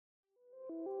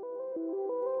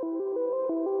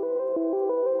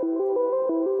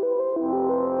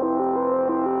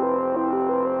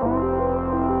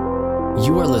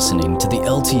You are listening to the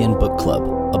LTN Book Club,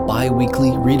 a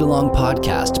bi-weekly read-along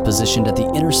podcast positioned at the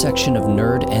intersection of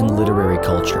nerd and literary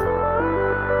culture.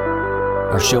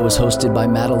 Our show is hosted by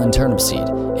Madeline Turnipseed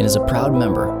and is a proud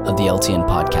member of the LTN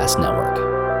Podcast Network.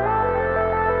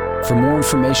 For more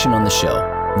information on the show,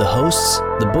 the hosts,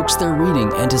 the books they're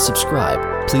reading, and to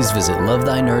subscribe, please visit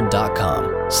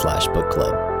lovethynerd.com/book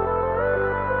club.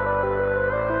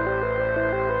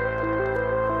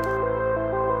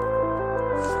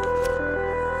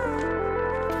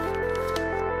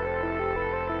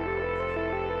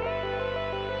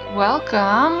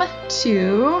 Welcome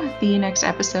to the next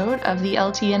episode of the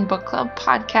LTN Book Club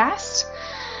podcast.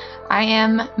 I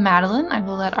am Madeline. I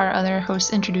will let our other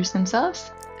hosts introduce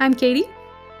themselves. I'm Katie.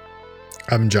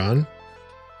 I'm John.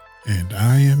 And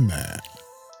I am Matt.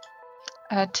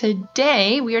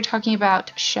 Today we are talking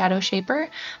about Shadowshaper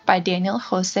by Daniel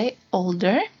José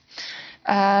Older.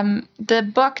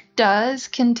 The book does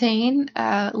contain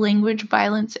language,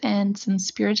 violence, and some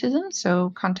spiritism, so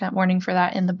content warning for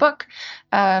that in the book.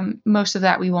 Most of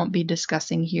that we won't be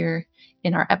discussing here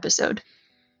in our episode.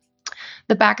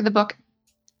 The back of the book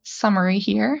summary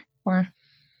here, or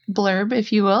blurb,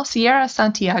 if you will. Sierra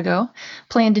Santiago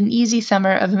planned an easy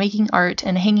summer of making art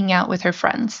and hanging out with her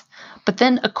friends. But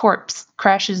then a corpse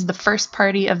crashes the first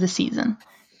party of the season.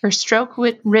 Her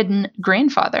stroke-ridden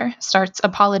grandfather starts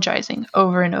apologizing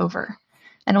over and over.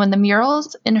 And when the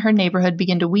murals in her neighborhood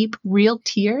begin to weep real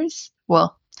tears,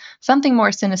 well, something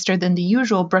more sinister than the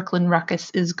usual Brooklyn ruckus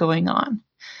is going on.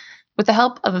 With the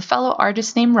help of a fellow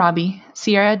artist named Robbie,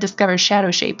 Sierra discovers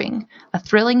shadowshaping, a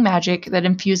thrilling magic that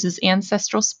infuses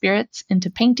ancestral spirits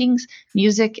into paintings,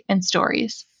 music, and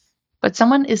stories. But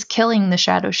someone is killing the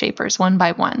shadowshapers one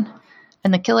by one,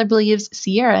 and the killer believes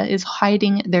Sierra is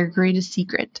hiding their greatest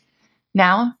secret.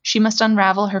 Now, she must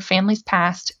unravel her family's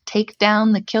past, take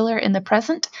down the killer in the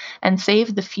present, and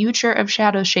save the future of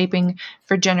shadowshaping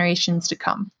for generations to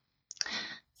come.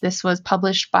 This was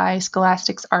published by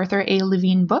Scholastic's Arthur A.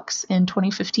 Levine Books in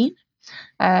 2015.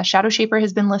 Shadowshaper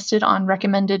has been listed on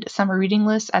recommended summer reading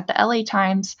lists at the LA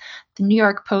Times, the New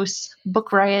York Post,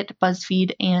 Book Riot,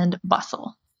 BuzzFeed, and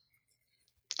Bustle.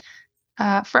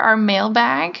 For our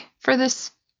mailbag for this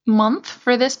month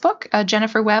for this book,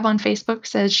 Jennifer Webb on Facebook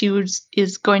says she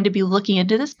is going to be looking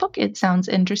into this book. It sounds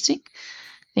interesting.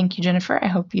 Thank you, Jennifer. I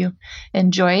hope you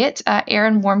enjoy it.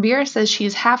 Erin Warmbier says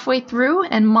she's halfway through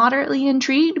and moderately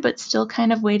intrigued, but still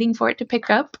kind of waiting for it to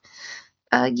pick up.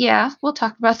 Yeah, we'll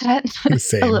talk about that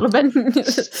a little bit.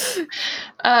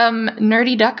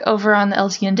 Nerdy Duck over on the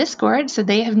LTN Discord said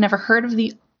they have never heard of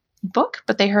the book,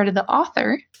 but they heard of the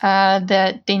author,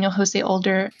 that Daniel José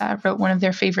Older wrote one of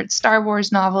their favorite Star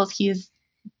Wars novels. He has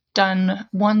done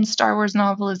one Star Wars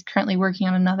novel, is currently working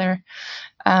on another,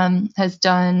 has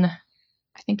done,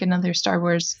 I think, another Star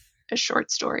Wars short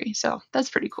story. So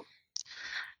that's pretty cool.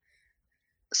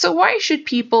 So why should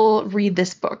people read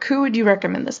this book? Who would you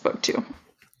recommend this book to?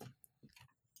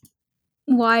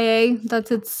 YA, that's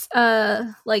its,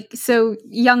 so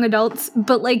young adults.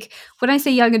 But, when I say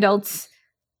young adults,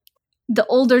 the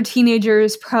older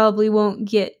teenagers probably won't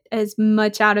get as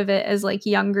much out of it as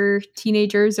younger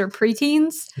teenagers or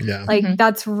preteens. Yeah.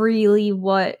 That's really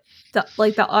what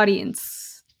the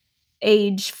audience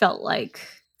age felt like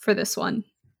for this one.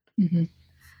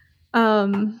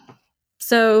 Mm-hmm.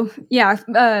 So yeah,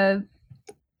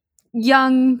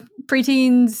 young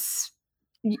preteens,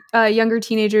 younger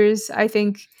teenagers, I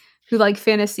think, who like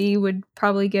fantasy would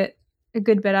probably get a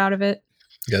good bit out of it.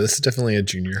 Yeah, this is definitely a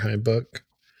junior high book.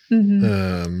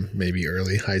 Mm-hmm. Maybe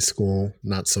early high school,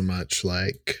 not so much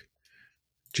like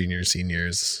juniors,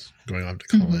 seniors going off to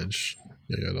college,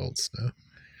 young adults. No.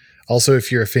 Also,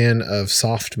 if you're a fan of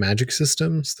soft magic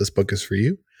systems, this book is for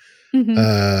you.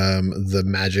 The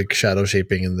magic shadow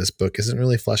shaping in this book isn't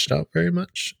really fleshed out very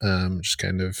much. Just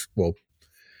kind of,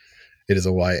 it is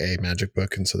a YA magic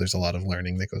book, and so there's a lot of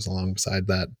learning that goes along beside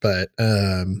that. But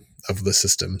of the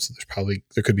systems,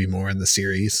 there could be more in the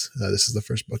series. This is the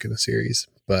first book in the series,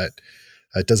 but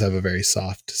it does have a very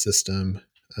soft system.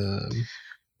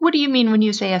 What do you mean when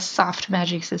you say a soft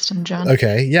magic system, John?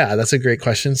 Okay, yeah, that's a great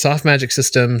question. Soft magic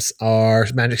systems are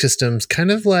magic systems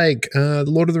kind of like The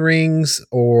Lord of the Rings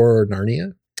or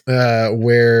Narnia,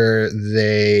 where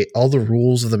all the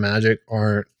rules of the magic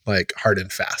aren't hard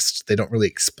and fast. They don't really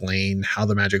explain how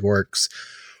the magic works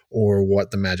or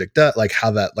what the magic does,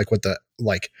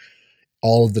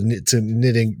 all of the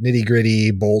nitty gritty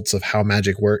bolts of how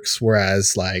magic works.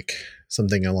 Whereas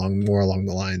something more along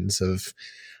the lines of,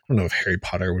 I don't know if Harry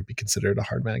Potter would be considered a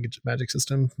hard magic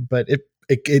system, but it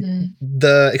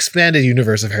the expanded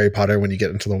universe of Harry Potter, when you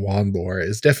get into the wand lore,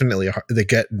 is definitely they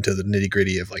get into the nitty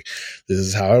gritty of like, this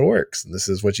is how it works, and this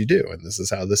is what you do, and this is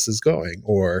how this is going.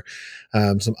 Or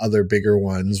some other bigger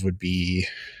ones would be,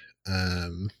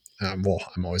 well,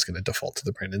 I'm always going to default to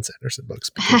the Brandon Sanderson books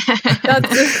because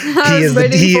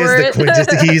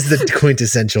he's the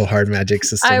quintessential hard magic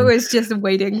system. I was just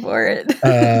waiting for it.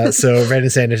 So Brandon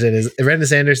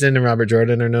Sanderson and Robert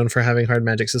Jordan are known for having hard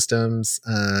magic systems.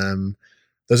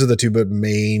 Those are the two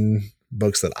main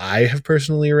books that I have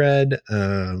personally read.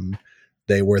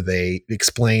 They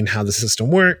explain how the system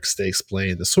works. They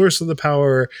explain the source of the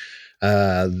power.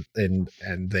 And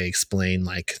they explain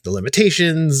like the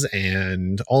limitations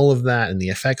and all of that and the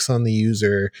effects on the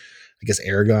user. I guess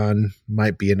Aragon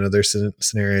might be another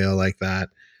scenario like that.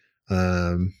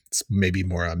 It's maybe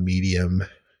more a medium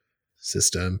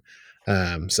system.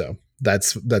 So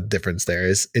that's the difference there.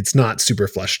 Is it's not super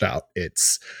fleshed out.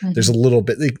 It's there's a little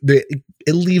bit,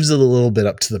 it leaves it a little bit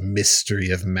up to the mystery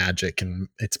of magic, and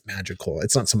it's magical.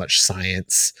 It's not so much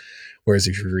science. Whereas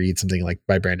if you read something like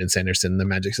by Brandon Sanderson, the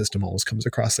magic system almost comes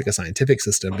across like a scientific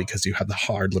system because you have the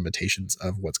hard limitations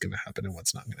of what's going to happen and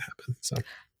what's not going to happen.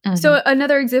 So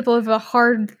another example of a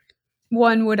hard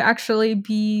one would actually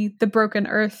be the Broken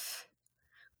Earth,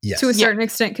 to a certain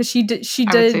extent, because she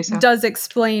does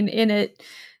explain in it,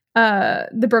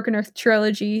 the Broken Earth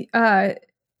trilogy,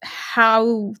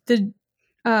 how the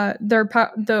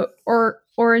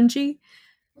orangey.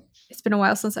 It's been a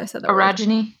while since I said that.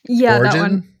 Orogeny. Yeah, Origin? that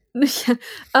one.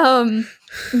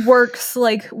 Works,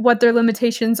 like what their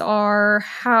limitations are,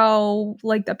 how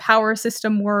like the power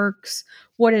system works,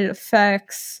 what it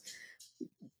affects,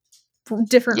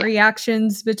 different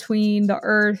reactions between the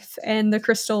earth and the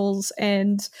crystals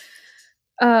and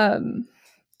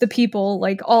the people,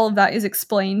 like all of that is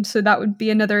explained. So that would be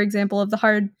another example of the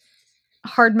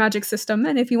hard magic system.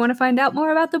 And if you want to find out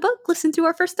more about the book, listen to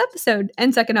our first episode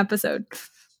and second episode,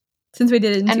 since we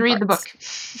did it in and 2 read parts. The book.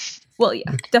 Well,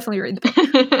 yeah, definitely read the book.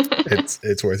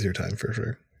 It's worth your time for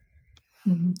sure.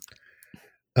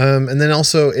 And then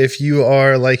also, if you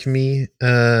are like me,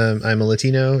 I'm a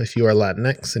Latino. If you are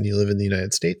Latinx and you live in the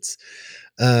United States,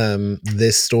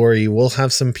 this story will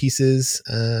have some pieces,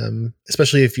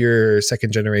 especially if you're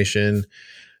second generation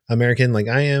American like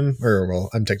I am, or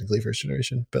well, I'm technically first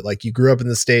generation, but like you grew up in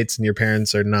the States and your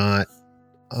parents are not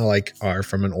are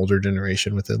from an older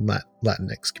generation within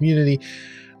Latinx community.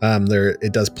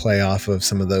 It does play off of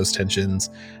some of those tensions.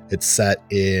 It's set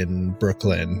in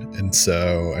Brooklyn, and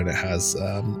it has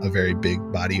a very big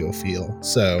barrio feel.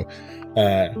 So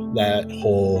that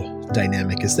whole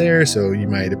dynamic is there. So you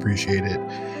might appreciate it.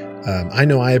 I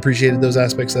know I appreciated those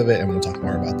aspects of it, and we'll talk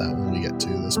more about that when we get to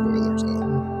the spoiler zone.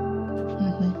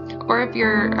 Or if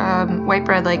you're white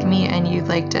bread like me and you'd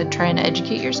like to try and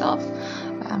educate yourself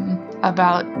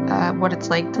about what it's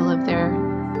like to live there.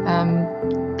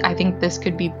 I think this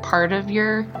could be part of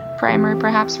your primer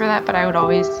perhaps for that, but I would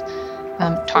always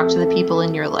talk to the people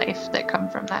in your life that come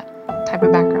from that type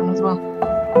of background as well.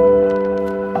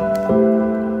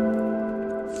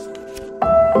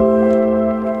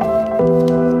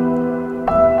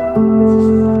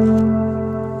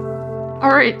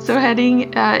 All right, so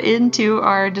heading into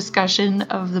our discussion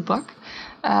of the book,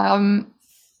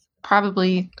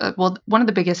 probably, one of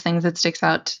the biggest things that sticks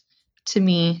out to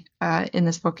me in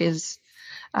this book is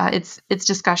its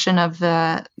discussion of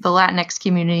the Latinx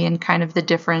community and kind of the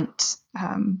different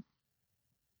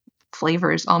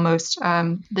flavors, almost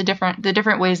the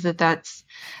different ways that's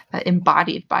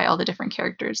embodied by all the different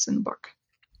characters in the book.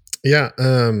 Yeah,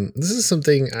 this is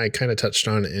something I kind of touched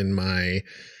on in my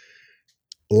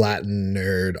Latin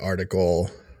nerd article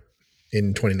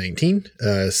in 2019.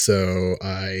 So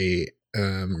I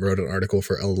wrote an article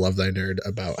for Love Thy Nerd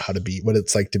about what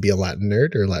it's like to be a Latin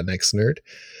nerd or Latinx nerd.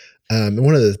 And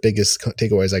one of the biggest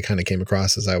takeaways I kind of came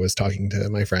across as I was talking to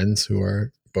my friends who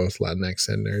are both Latinx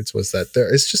and nerds was that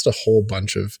there is just a whole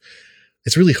bunch of,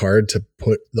 it's really hard to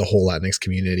put the whole Latinx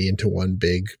community into one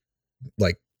big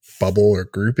like bubble or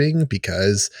grouping,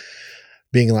 because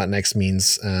being Latinx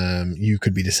means you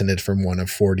could be descended from one of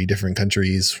 40 different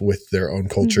countries with their own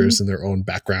cultures and their own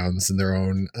backgrounds and their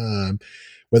own,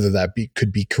 whether that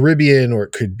could be Caribbean or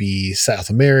it could be South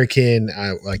American.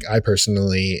 I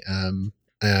personally am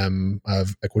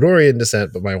of Ecuadorian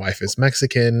descent, but my wife is of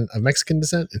Mexican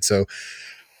descent. And so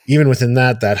even within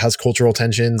that has cultural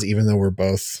tensions, even though we're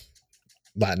both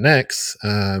Latinx,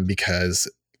 because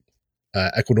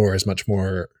Ecuador is much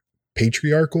more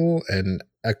patriarchal and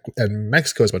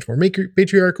Mexico is much more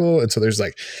patriarchal. And so there's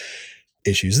like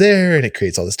issues there, and it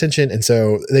creates all this tension. And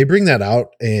so they bring that out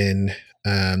in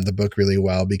the book really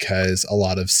well because a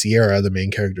lot of Sierra, the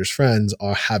main character's friends,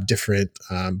 have different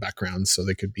backgrounds. So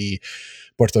they could be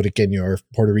Puerto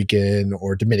Rican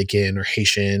or Dominican or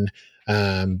Haitian.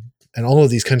 And all of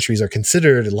these countries are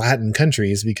considered Latin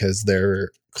countries because their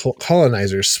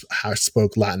colonizers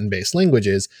spoke Latin-based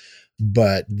languages,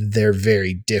 but they're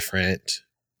very different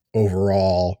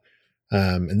overall.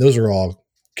 And those are all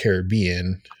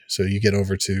Caribbean. So you get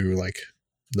over to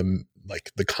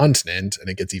the continent and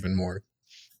it gets even more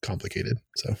complicated.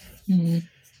 So,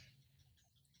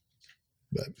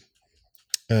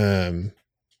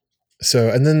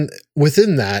 and then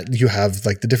within that, you have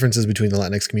like the differences between the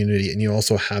Latinx community, and you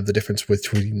also have the difference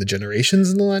between the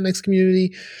generations in the Latinx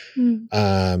community.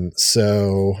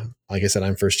 So, like I said,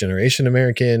 I'm first generation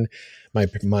American.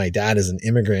 My dad is an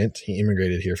immigrant. He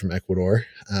immigrated here from Ecuador.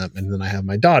 And then I have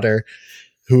my daughter,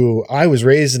 who I was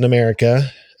raised in America.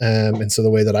 And so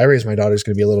the way that I raise my daughter is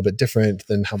going to be a little bit different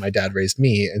than how my dad raised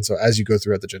me. And so as you go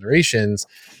throughout the generations,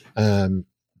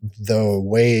 the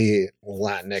way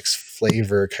Latinx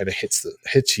flavor kind of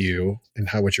hits you and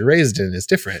how what you're raised in is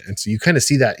different. And so you kind of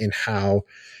see that in how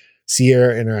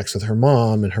Sierra interacts with her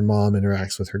mom and her mom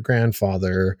interacts with her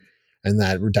grandfather, and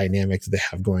that dynamic that they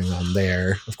have going on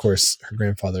there. Of course, her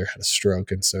grandfather had a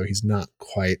stroke, and so he's not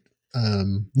quite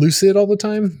lucid all the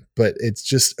time, but it's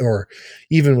just, or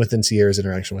even within Sierra's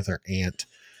interaction with her aunt.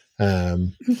 You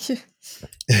kind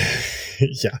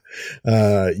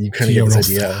of get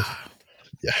this idea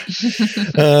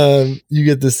of, you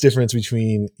get this difference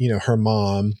between, her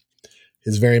mom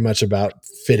is very much about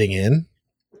fitting in,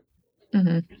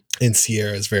 and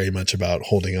Sierra is very much about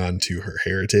holding on to her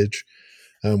heritage.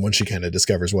 When she kind of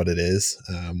discovers what it is,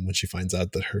 when she finds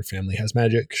out that her family has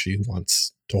magic, she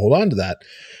wants to hold on to that.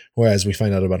 Whereas we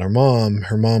find out about her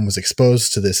mom was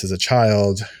exposed to this as a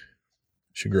child.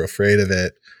 She grew afraid of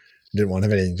it, didn't want to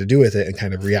have anything to do with it, and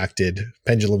kind of reacted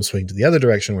pendulum swing to the other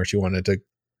direction where she wanted to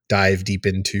dive deep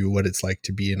into what it's like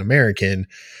to be an American,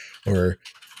 or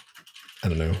I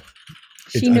don't know.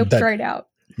 She noped right out.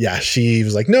 Yeah, she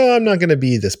was like, no, I'm not going to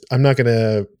be this. I'm not going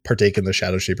to partake in the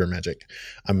Shadowshaper magic.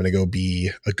 I'm going to go be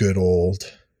a good old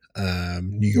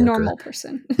New Yorker. Normal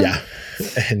person. Yeah.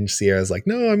 And Sierra's like,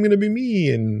 no, I'm going to be me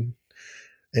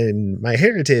and my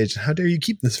heritage. How dare you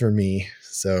keep this from me?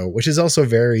 So, which is also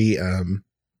very,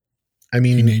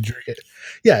 teenager.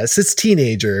 It's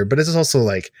teenager, but it's also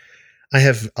like, I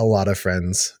have a lot of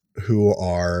friends who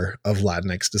are of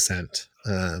Latinx descent,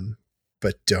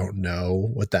 but don't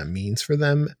know what that means for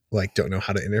them, like don't know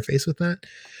how to interface with that.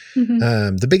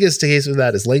 The biggest case of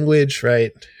that is language,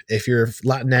 right? If you're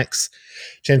Latinx,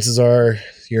 chances are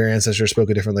your ancestors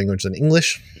spoke a different language than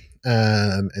English.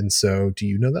 And so do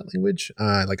you know that language?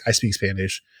 Like I speak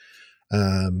Spanish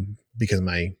because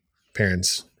my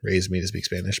parents raised me to speak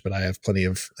Spanish, but I have plenty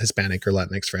of Hispanic or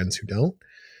Latinx friends who don't.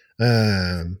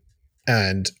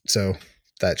 And so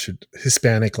that should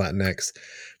Hispanic, Latinx.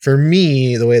 For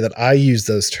me, the way that I use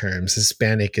those terms,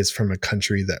 Hispanic is from a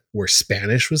country where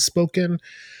Spanish was spoken.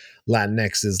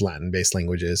 Latinx is Latin-based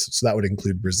languages. So that would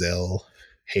include Brazil,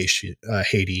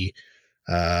 Haiti,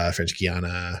 French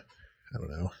Guiana. I don't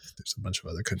know. There's a bunch of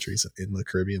other countries in the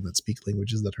Caribbean that speak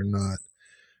languages that are not,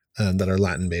 that are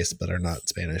Latin-based, but are not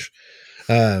Spanish.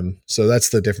 So that's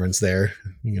the difference there.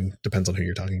 Depends on who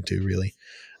you're talking to, really,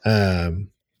 on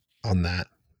that.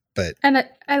 And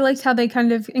I liked how they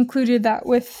kind of included that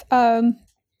with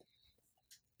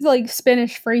like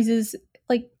Spanish phrases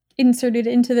like inserted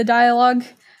into the dialogue.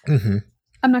 I'm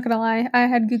not gonna lie, I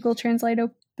had Google Translate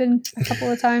open a couple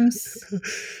of times.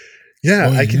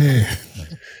 I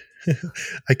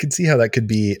could see how that could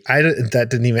be. It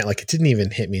didn't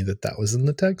even hit me that was in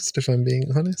the text, if I'm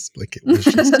being honest. Like it was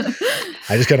just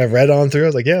I just kind of read on through. I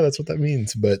was like, yeah, that's what that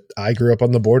means. But I grew up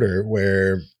on the border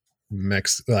where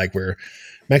where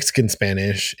Mexican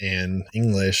Spanish and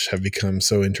English have become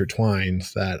so intertwined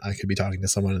that I could be talking to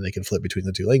someone and they can flip between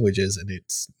the two languages, and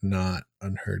it's not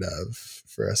unheard of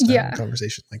for us to have a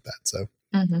conversation like that. So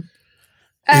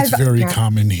it's very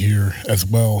common here as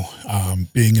well.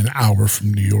 Being an hour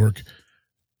from New York,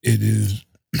 it is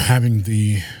having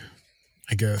is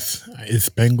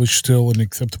Spanglish still an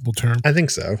acceptable term? I think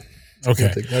so.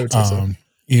 Okay. I would say so.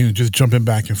 Just jumping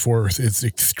back and forth, it's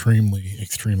extremely,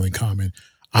 extremely common.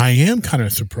 I am kind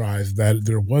of surprised that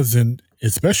there wasn't,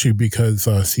 especially because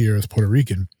Sierra's Puerto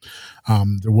Rican,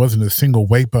 there wasn't a single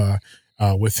wepa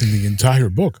within the entire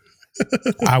book.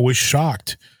 I was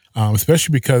shocked,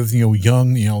 especially because,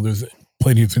 young, there's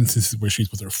plenty of instances where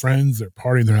she's with her friends, they're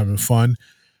partying, they're having fun.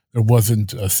 There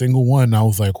wasn't a single one. I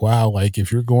was like, wow, like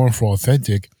if you're going for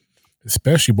authentic,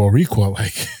 especially Boricua,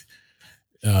 like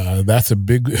That's a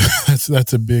big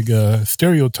that's a big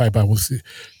stereotype. I was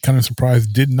kind of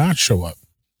surprised did not show up.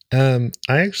 I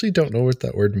actually don't know what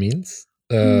that word means,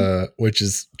 which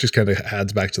is just kind of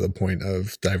adds back to the point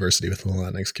of diversity within the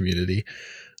Latinx community.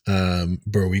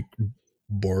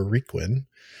 Boricuen,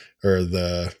 or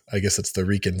I guess it's the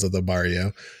Ricans of the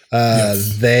barrio.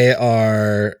 Yes. They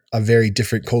are a very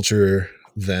different culture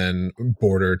than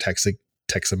border Texan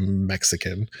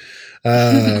Mexican.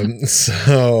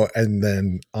 So, and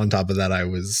then on top of that, I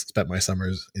spent my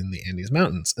summers in the Andes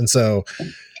Mountains. And so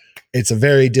it's a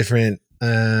very different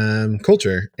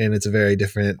culture, and it's a very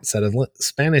different set of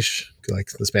Spanish. Like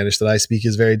the Spanish that I speak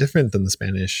is very different than the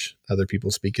Spanish other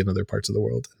people speak in other parts of the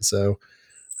world. And so,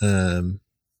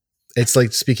 it's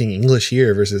like speaking English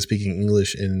here versus speaking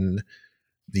English in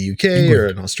the UK or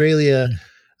in Australia,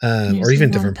 or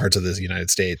even different parts of the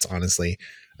United States, honestly.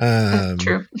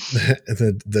 True.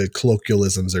 The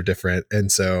colloquialisms are different.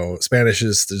 And so Spanish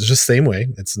is just the same way.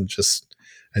 It's just,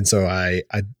 and so I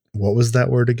what was that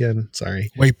word again?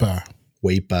 Sorry. Huepa.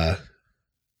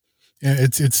 Yeah,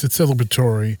 it's a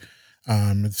celebratory.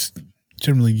 It's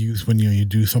generally used when you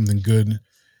do something good.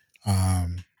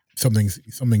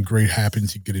 Something great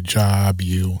happens. You get a job.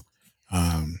 You're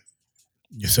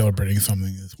celebrating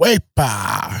something. It's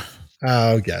Huepa.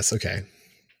 Oh yes, okay.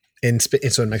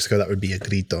 So in Mexico, that would be a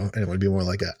grito, and it would be more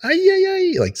like a ay ay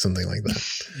ay, like something like that.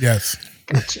 Yes.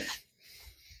 Gotcha.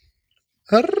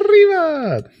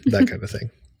 Arriba, that kind of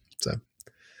thing. So,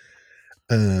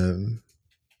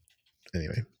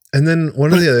 anyway, and then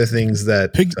one of the other things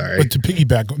that but to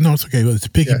piggyback, no, it's okay. But to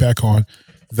piggyback on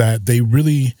that, they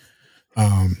really,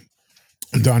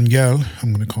 Daniel,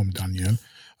 I'm going to call him Daniel,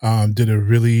 did a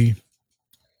really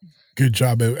good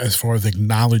job as far as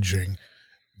acknowledging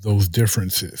those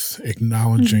differences,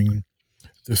 acknowledging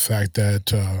the fact that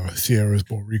Sierra is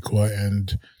Boricua,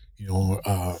 and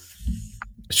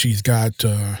she's got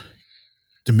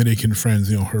Dominican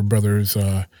friends. Her brother's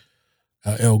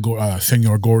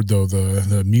Senor Gordo,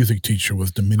 the music teacher,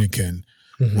 was Dominican.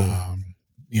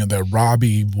 That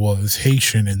Robbie was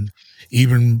Haitian, and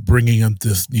even bringing up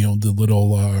this, the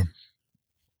little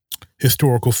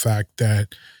historical fact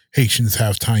that Haitians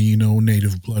have Taino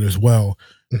native blood as well,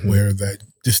 where that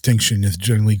distinction is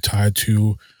generally tied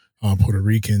to Puerto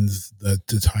Ricans, that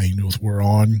the Tainos were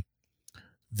on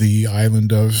the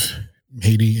island of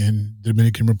Haiti and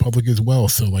Dominican Republic as well.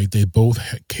 So like they both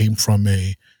came from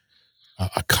a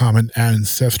common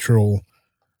ancestral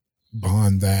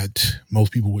bond that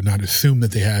most people would not assume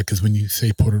that they had, because when you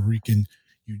say Puerto Rican,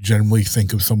 you generally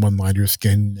think of someone lighter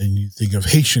skinned, and you think of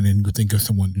Haitian and you think of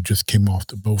someone who just came off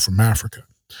the boat from Africa.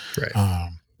 Right.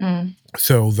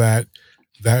 So that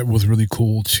was really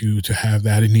cool to have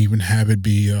that, and even have it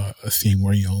be a scene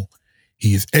where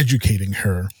he is educating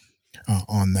her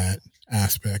on that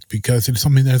aspect, because it's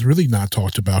something that's really not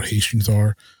talked about. Haitians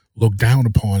are looked down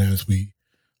upon, as we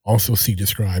also see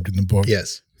described in the book.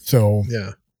 Yes. So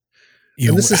yeah.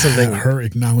 And this is something her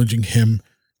acknowledging him.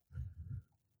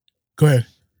 Go ahead.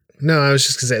 No, I was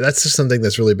just gonna say that's just something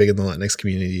that's really big in the Latinx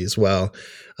community as well.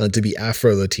 To be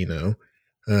Afro-Latino,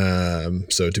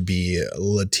 so to be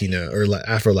Latino or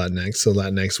Afro-Latinx, so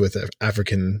Latinx with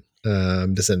African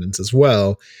descendants as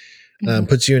well,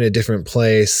 puts you in a different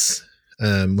place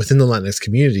within the Latinx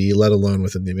community, let alone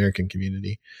within the American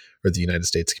community or the United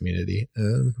States community.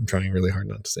 I'm trying really hard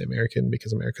not to say American,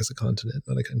 because America's a continent,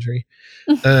 not a country.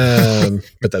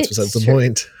 But that's besides the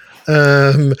point.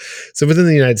 So within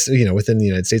the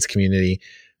United States community,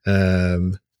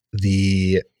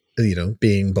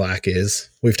 being Black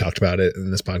we've talked about it in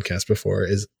this podcast before,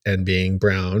 and being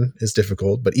brown is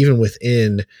difficult. But even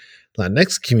within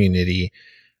Latinx community,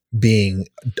 being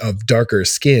of darker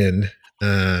skin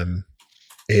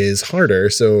is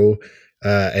harder. So,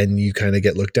 and you kind of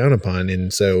get looked down upon.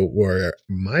 And so where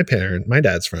my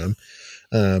dad's from,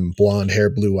 blonde hair,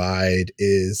 blue eyed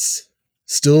is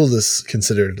still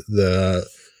considered the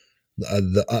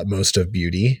utmost of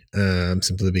beauty,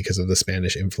 simply because of the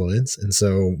Spanish influence. And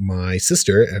so my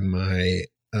sister and my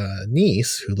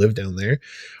niece, who live down there,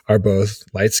 are both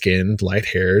light skinned, light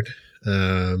haired,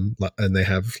 and they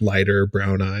have lighter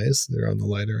brown eyes. They're on the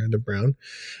lighter end of brown.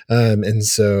 And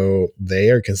so they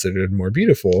are considered more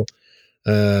beautiful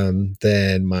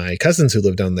than my cousins who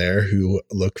live down there, who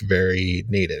look very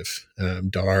native,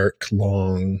 dark,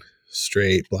 long,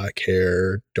 straight black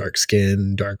hair, dark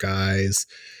skin, dark eyes.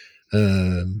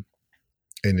 And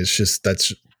it's just,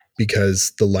 that's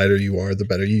because the lighter you are, the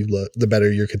better you look, the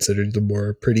better you're considered, the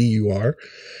more pretty you are.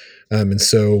 And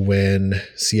so when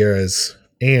Sierra's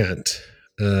aunt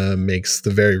makes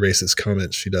the very racist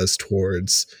comments she does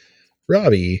towards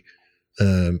Robbie,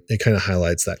 it kind of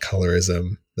highlights that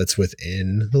colorism that's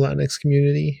within the Latinx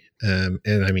community. And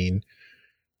I mean,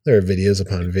 there are videos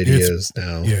upon videos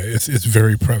now. Yeah, it's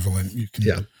very prevalent. You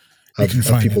can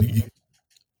find people.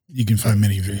 You can find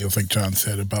many videos, like John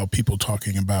said, about people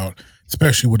talking about,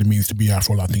 especially what it means to be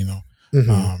Afro Latino.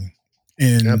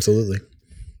 And absolutely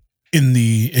in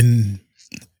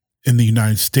the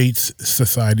United States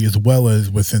society, as well as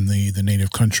within the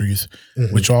native countries,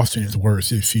 which often is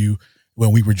worse.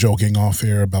 When we were joking off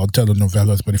air about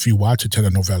telenovelas, but if you watch a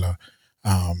telenovela,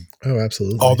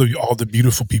 absolutely, all the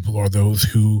beautiful people are those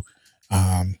who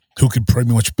could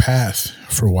pretty much pass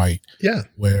for white. Yeah,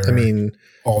 where I mean,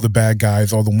 all the bad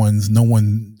guys, all the ones, no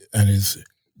one that is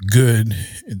good,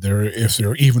 if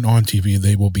they're even on TV,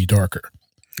 they will be darker.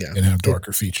 Yeah, and have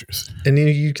darker features. And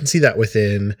you can see that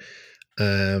within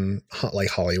like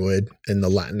Hollywood and the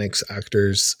Latinx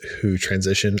actors who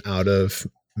transition out of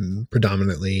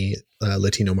predominantly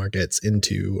Latino markets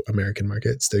into American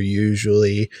markets. They're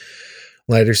usually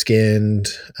lighter skinned,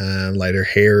 lighter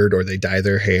haired, or they dye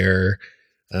their hair.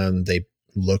 They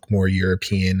look more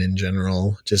European in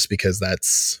general, just because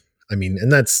that's a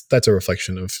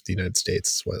reflection of the United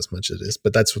States as much as it is.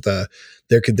 But that's what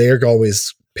they're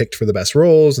always picked for the best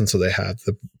roles, and so they have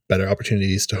the better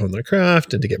opportunities to hone their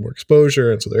craft and to get more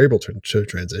exposure, and so they're able to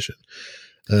transition.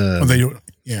 Or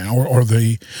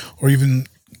even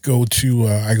go to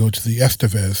I go to the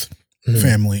Estevez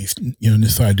family,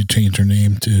 decide to change their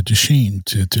name to Sheen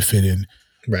to fit in,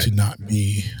 to not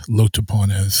be looked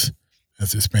upon as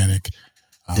Hispanic.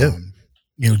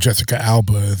 Jessica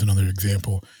Alba is another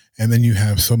example, and then you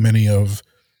have so many of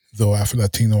the Afro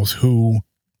Latinos who,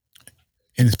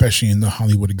 and especially in the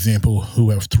Hollywood example, who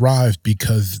have thrived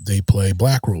because they play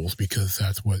black roles, because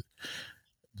that's what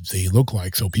they look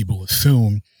like. So people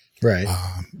assume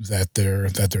that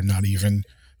they're not even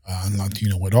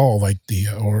Latino at all, like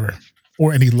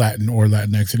or any Latin or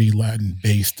Latinx, any Latin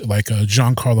based, like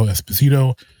Giancarlo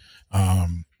Esposito,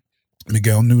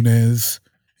 Miguel Nunez,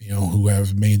 who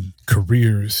have made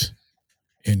careers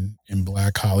in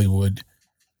Black Hollywood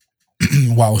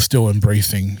while still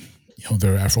embracing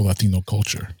their Afro-Latino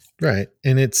culture. Right.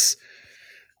 And it's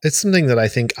something that I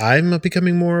think I'm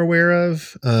becoming more aware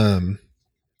of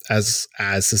as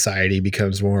society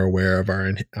becomes more aware of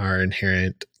our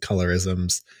inherent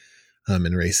colorisms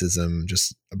and racism,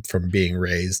 just from being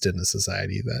raised in a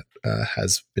society that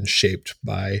has been shaped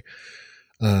by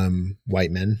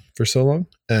white men for so long.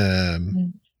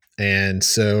 And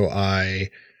so I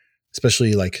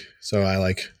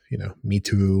like Me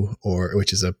Too,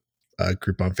 which is a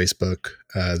group on Facebook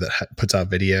that puts out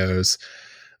videos,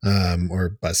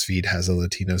 or BuzzFeed has a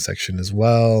Latino section as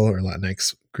well, or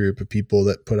Latinx group of people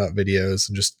that put out videos,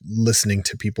 and just listening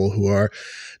to people who are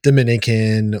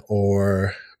Dominican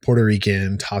or Puerto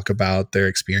Rican talk about their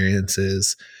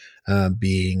experiences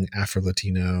being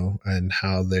Afro-Latino, and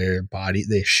how they're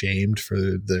shamed for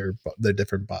their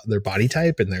body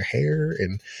type and their hair,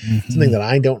 and something that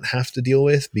I don't have to deal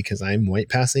with because I'm white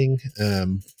passing,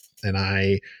 and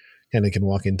I kind of can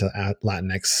walk into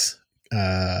Latinx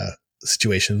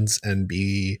situations and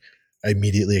be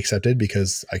immediately accepted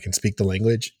because I can speak the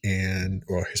language,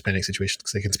 or Hispanic situations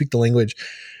because I can speak the language,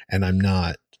 and I'm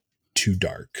not too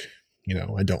dark.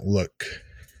 I don't look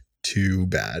too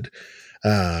bad.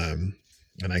 And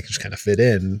I can just kind of fit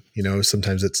in,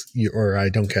 sometimes or I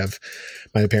don't have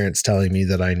my parents telling me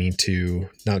that I need to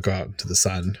not go out into the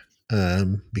sun,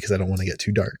 because I don't want to get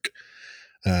too dark.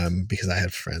 Because I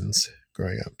had friends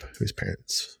growing up whose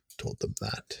parents told them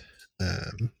that.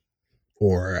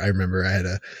 Or I remember I had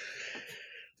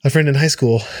a friend in high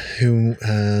school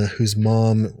whose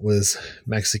mom was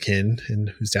Mexican and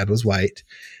whose dad was white,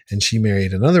 and she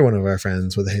married another one of our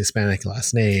friends with a Hispanic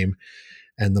last name.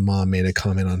 And the mom made a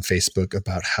comment on Facebook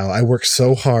about how I worked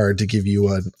so hard to give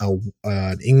you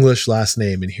an English last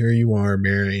name, and here you are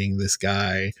marrying this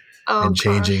guy and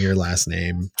changing your last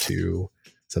name to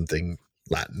something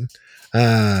Latin.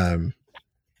 And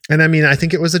I mean, I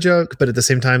think it was a joke, but at the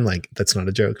same time, like, that's not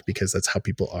a joke because that's how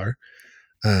people are.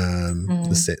 My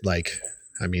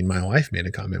wife made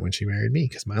a comment when she married me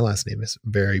because my last name is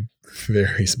very,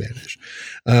 very Spanish.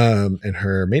 And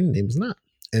her maiden name is not.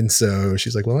 And so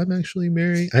she's like, well, I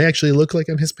actually look like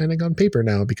I'm Hispanic on paper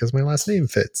now because my last name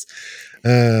fits.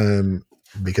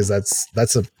 Because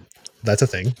that's a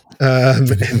thing.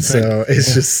 And so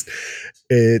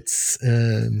it's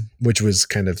which was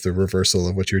kind of the reversal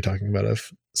of what you were talking about,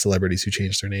 of celebrities who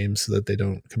change their names so that they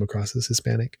don't come across as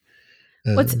Hispanic.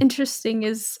 What's interesting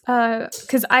is,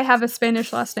 cause I have a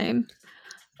Spanish last name,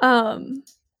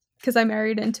 cause I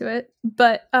married into it,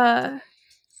 but,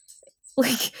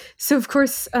 so of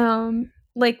course,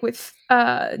 like with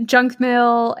junk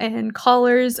mail and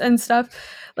callers and stuff,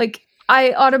 like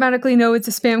I automatically know it's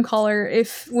a spam caller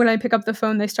if when I pick up the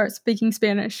phone they start speaking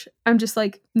Spanish. I'm just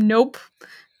like, nope,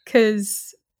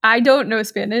 because I don't know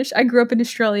Spanish. I grew up in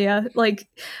Australia. Like,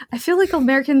 I feel like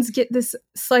Americans get this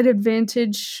slight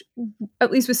advantage,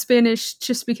 at least with Spanish,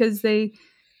 just because they,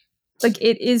 like,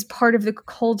 it is part of the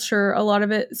culture, a lot of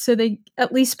it. So they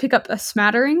at least pick up a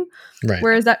smattering. Right.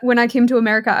 Whereas that when I came to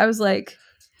America, I was like,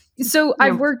 so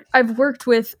I've worked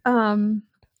with one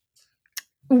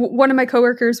of my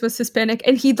coworkers was Hispanic,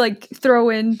 and he'd like throw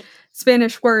in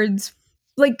Spanish words,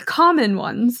 like common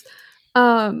ones,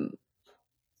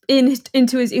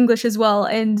 into his English as well,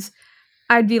 and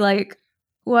I'd be like,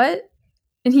 what?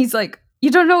 And he's like,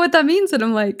 you don't know what that means? And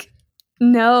I'm like,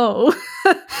 no.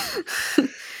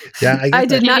 Yeah, I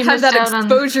did not Katie have that missed out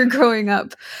exposure growing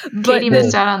up. But Katie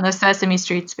missed out on the Sesame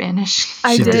Street Spanish.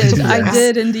 I She did. did, I yes.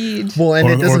 did indeed. Well, and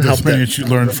it or doesn't the help Spanish that you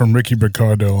learned from Ricky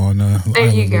Ricardo on There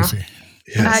you Island go. Lucy.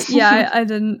 yes. I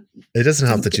didn't. It doesn't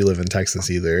help that you live in Texas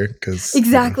either, because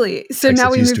Exactly. So Texas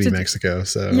now we used moved to be to Mexico.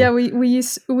 So yeah, we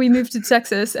moved to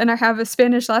Texas, and I have a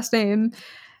Spanish last name,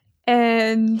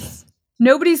 and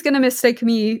nobody's gonna mistake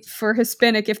me for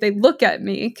Hispanic if they look at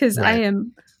me because I Right.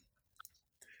 am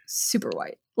super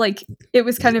white. Like, it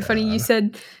was kind of funny. You Yeah.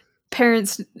 said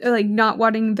parents like not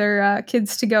wanting their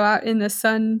kids to go out in the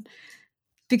sun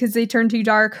because they turn too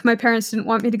dark. My parents didn't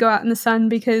want me to go out in the sun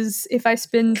because if I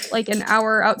spend like an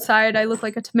hour outside, I look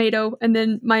like a tomato, and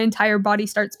then my entire body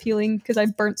starts peeling because I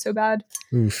burnt so bad.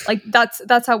 Oof. Like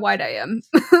that's how white I am.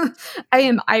 I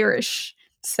am Irish,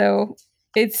 so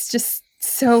it's just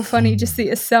so funny, just the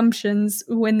assumptions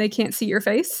when they can't see your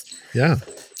face. Yeah,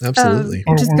 absolutely.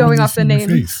 Or Just when going they off the see your name.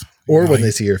 face. Or You know, when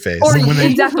they see your face. Or when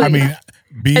they- exactly. I mean,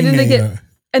 being And then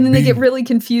they a, get really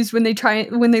confused when they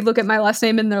look at my last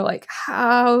name and they're like,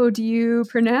 "How do you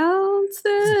pronounce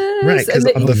this?" Right, because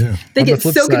And on they, the they on the get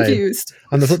flip so side- confused.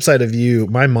 on the flip side of you,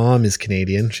 my mom is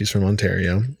Canadian. She's from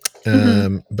Ontario.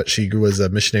 But she was a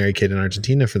missionary kid in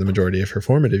Argentina for the majority of her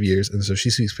formative years. And so she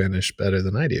speaks Spanish better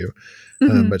than I do.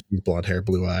 Mhm. But she's blonde hair,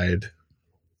 blue eyed,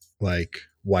 like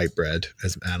white bread,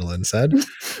 as Madeline said.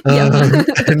 Yeah.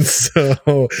 And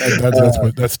so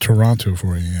that's Toronto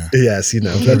for you. Yeah. yes,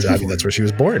 that's where she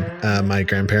was born. My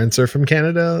grandparents are from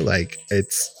Canada. Like,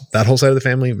 it's that whole side of the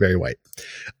family, very white.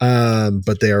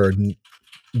 But they are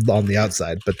on the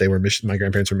outside, but they were my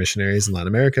grandparents were missionaries in Latin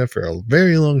America for a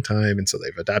very long time, and so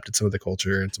they've adapted some of the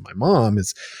culture. And so my mom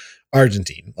is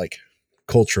Argentine, like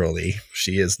culturally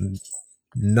she is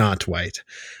not white,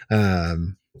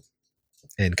 and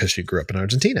because she grew up in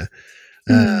Argentina.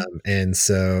 And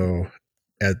so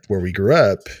at where we grew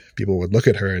up, people would look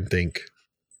at her and think,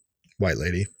 white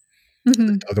lady.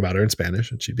 Talk about her in Spanish,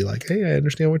 and she'd be like, "Hey, I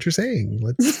understand what you're saying.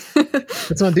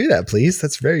 Let's not do that, please.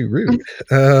 That's very rude."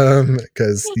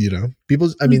 Because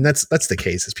people. I mean, that's the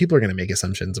case. Is people are going to make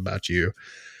assumptions about you,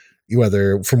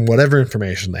 whether from whatever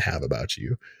information they have about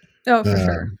you. Oh, for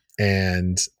sure.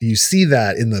 And you see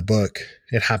that in the book.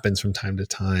 It happens from time to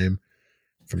time.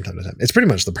 It's pretty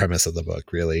much the premise of the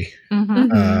book, really.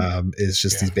 Is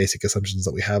just these basic assumptions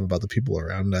that we have about the people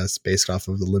around us based off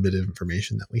of the limited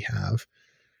information that we have.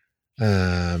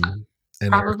 And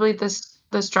Probably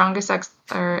the strongest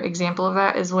example of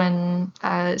that is when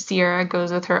Sierra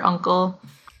goes with her uncle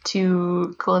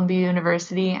to Columbia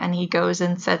University, and he goes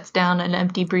and sets down an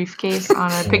empty briefcase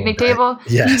on a picnic table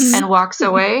and walks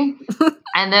away.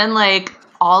 And then like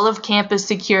all of campus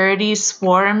security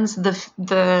swarms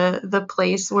the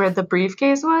place where the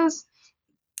briefcase was.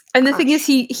 And the thing is,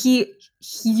 he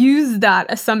used that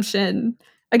assumption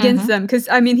against them, because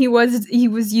I mean he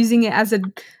was using it as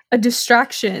a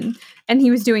distraction, and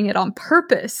he was doing it on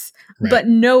purpose, but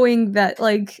knowing that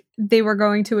like they were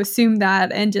going to assume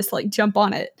that and just like jump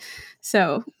on it.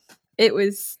 So it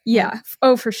was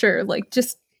for sure, like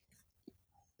just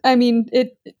I mean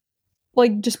it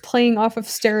like just playing off of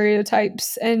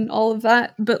stereotypes and all of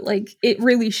that, but like it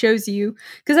really shows you,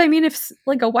 because I mean if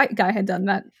like a white guy had done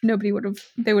that, they would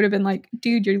have been like,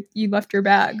 dude, you left your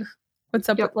bag, what's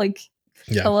up? Like,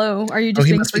 hello, are you just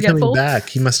being forgetful? Back.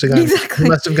 He must have gone. He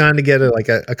must have gone to get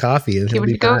a coffee, and he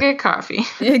would go get coffee.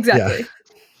 Exactly.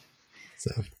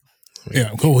 So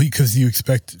cool, because you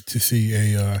expect to see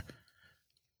a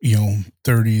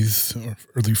 30s or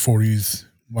early 40s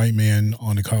white man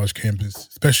on a college campus,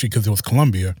 especially because it was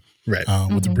Columbia,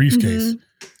 with a briefcase.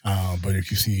 But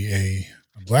if you see a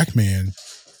black man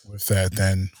with that,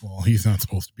 then he's not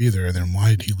supposed to be there. Then why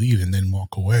did he leave and then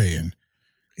walk away? And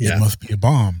it must be a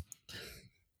bomb.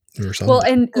 Or something. Well,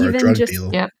 and or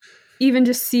even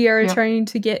just Sierra trying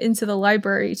to get into the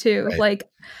library too. Like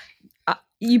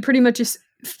you pretty much just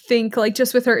think, like,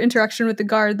 just with her interaction with the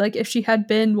guard, like, if she had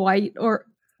been white, or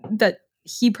that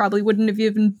he probably wouldn't have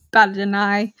even batted an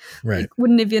eye, Right. like,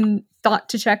 wouldn't have even thought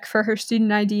to check for her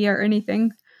student ID or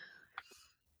anything.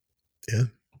 Yeah.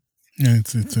 Yeah,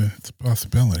 it's a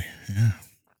possibility. Yeah.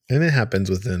 And it happens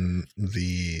within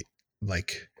the,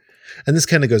 like, and this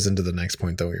kind of goes into the next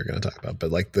point that we were going to talk about,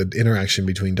 but like the interaction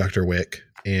between Dr. Wick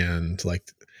and like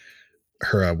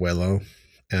her abuelo,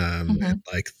 and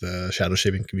like the shadow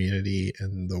shaping community,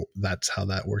 and that's how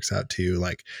that works out too.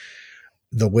 Like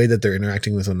the way that they're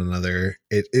interacting with one another,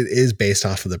 it is based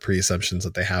off of the pre-assumptions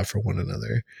that they have for one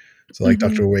another. So like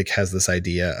Dr. Wick has this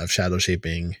idea of shadow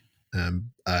shaping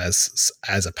as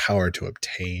a power to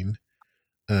obtain,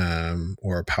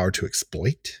 or a power to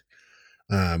exploit.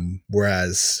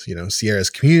 Whereas, you know, Sierra's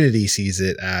community sees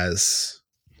it as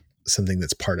something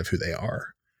that's part of who they are,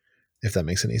 if that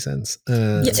makes any sense.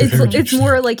 Yeah, it's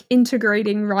more like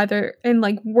integrating and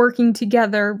like working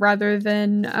together rather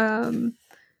than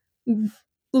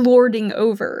lording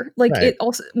over. Like right. it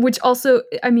also, which also,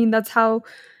 I mean, that's how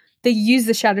they use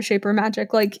the Shadowshaper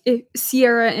magic. Like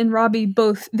Sierra and Robbie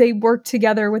both, they work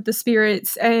together with the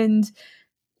spirits and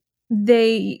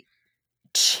they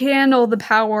channel the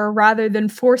power rather than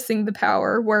forcing the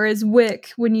power. Whereas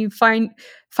Wick, when you find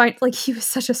like, he was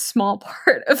such a small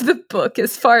part of the book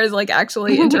as far as like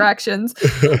actually interactions,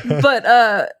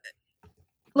 but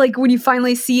like when you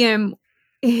finally see him,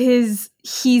 he's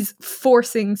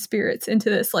forcing spirits into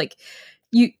this. Like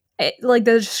like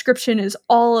the description is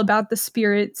all about the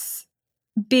spirits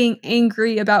being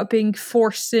angry about being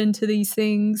forced into these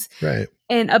things, right,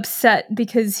 and upset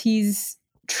because he's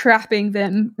trapping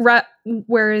them.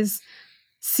 Whereas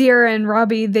Sierra and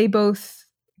Robbie, they both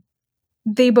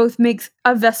make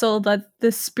a vessel that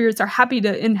the spirits are happy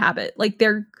to inhabit. Like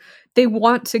they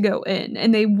want to go in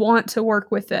and they want to work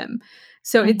with them.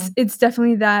 So it's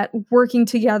definitely that working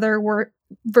together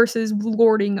versus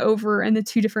lording over, and the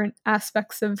two different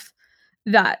aspects of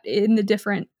that in the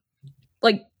different,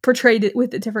 like, portrayed it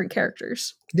with the different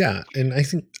characters. Yeah, and I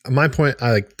think my point,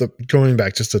 I like going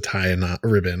back just to tie a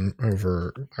ribbon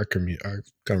over our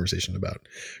conversation about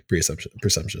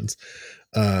presumptions.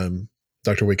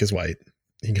 Dr. Wick is white.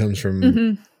 He comes from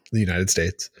the United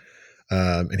States.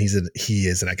 And he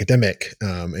is an academic.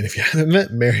 And if you haven't met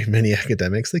very many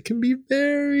academics, they can be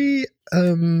very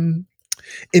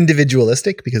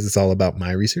individualistic, because it's all about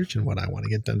my research and what I want to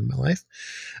get done in my life,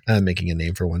 making a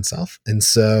name for oneself. And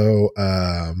so,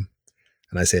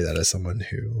 and I say that as someone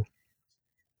who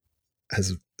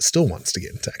still wants to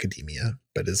get into academia,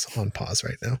 but is on pause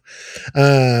right now.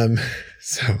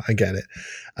 So I get it.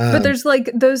 But there's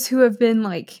like those who have been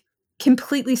like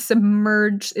completely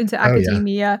submerged into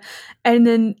academia, and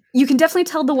then you can definitely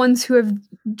tell the ones who have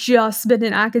just been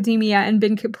in academia and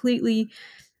been completely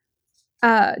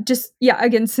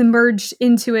again submerged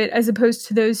into it, as opposed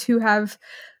to those who have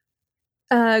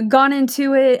gone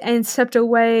into it and stepped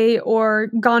away, or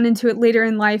gone into it later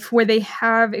in life where they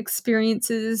have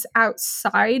experiences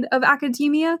outside of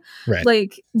academia. Right.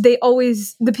 Like the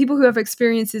people who have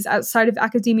experiences outside of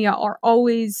academia are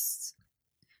always,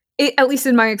 at least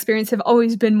in my experience, have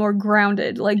always been more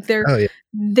grounded. Like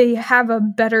they have a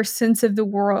better sense of the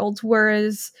world,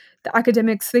 whereas the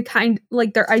academics, they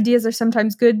like their ideas are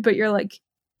sometimes good, but you're like,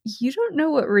 you don't know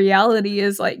what reality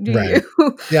is like, do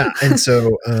you? Yeah. And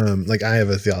so like I have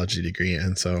a theology degree,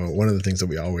 and so one of the things that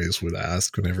we always would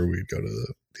ask whenever we'd go to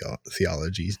the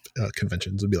theology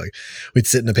conventions would be like, we'd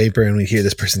sit in a paper and we'd hear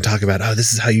this person talk about, oh,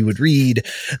 this is how you would read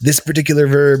this particular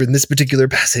verb in this particular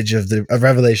passage of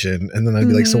Revelation, and then I'd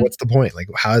be like, so what's the point? Like,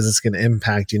 how is this going to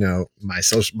impact, you know, my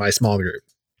small group?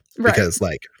 Right. Because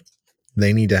like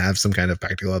they need to have some kind of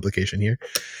practical application here.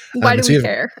 Why do we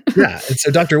care? Yeah. And so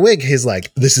Dr. Wig, he's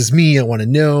like, this is me. I want to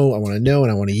know, and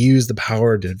I want to use the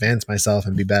power to advance myself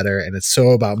and be better. And it's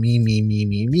so about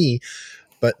me.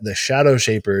 But the Shadow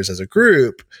Shapers as a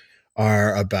group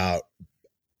are about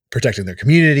protecting their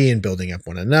community and building up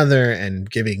one another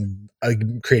and creating,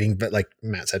 like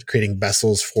Matt said, creating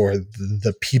vessels for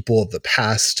the people of the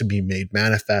past to be made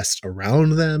manifest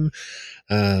around them.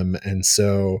 And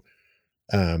so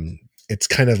it's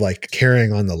kind of like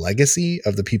carrying on the legacy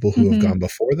of the people who have gone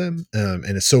before them. And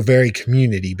it's so very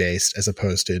community based as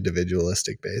opposed to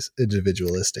individualistic.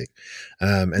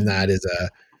 And that is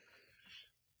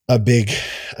a big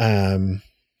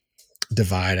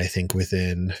divide, I think,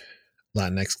 within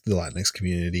the Latinx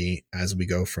community as we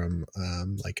go from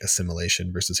like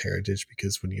assimilation versus heritage,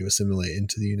 because when you assimilate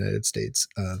into the United States,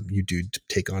 you do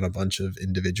take on a bunch of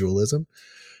individualism.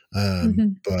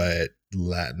 But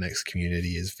Latinx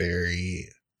community is very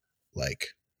like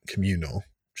communal,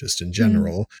 just in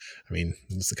general. I mean,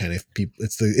 it's the kind of people,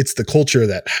 it's the culture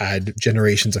that had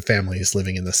generations of families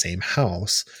living in the same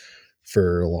house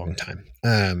for a long time.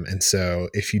 And so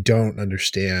if you don't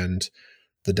understand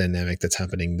the dynamic that's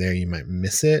happening there, you might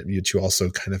miss it. You also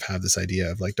kind of have this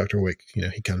idea of like Dr. Wick, you know,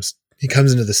 he comes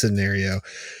into the scenario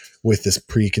with this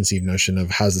preconceived notion of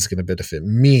how's this going to benefit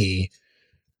me.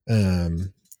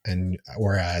 And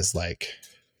whereas like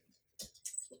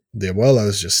the abuela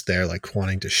is just there, like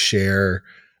wanting to share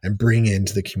and bring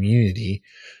into the community.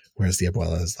 Whereas the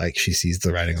abuela is like, she sees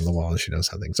the writing on the wall and she knows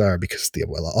how things are, because the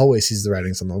abuela always sees the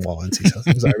writings on the wall and sees how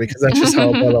things are, because that's just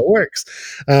how abuela works.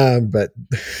 But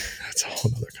that's a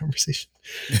whole other conversation.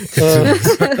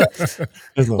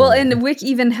 Well, and Wick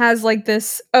even has like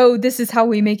this, this is how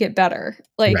we make it better.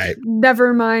 Like, right.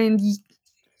 Never mind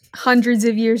hundreds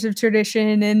of years of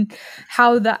tradition and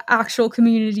how the actual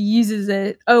community uses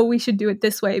it. We should do it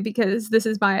this way because this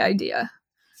is my idea.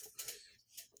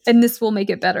 And this will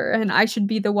make it better, and I should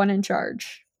be the one in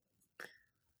charge.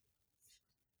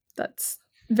 That's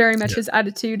very much his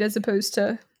attitude, as opposed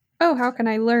to, how can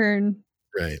I learn?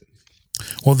 Right.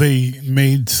 Well, they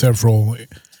made several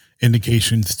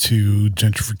indications to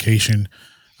gentrification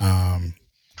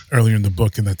earlier in the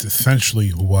book, and that's essentially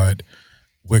what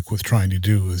Wick was trying to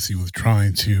do. Is he was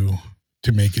trying to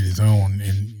make it his own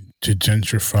and to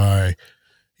gentrify,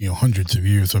 hundreds of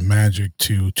years of magic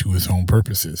to his own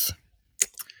purposes.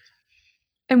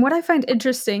 And what I find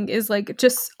interesting is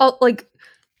just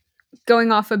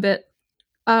going off a bit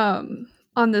on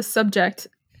this subject,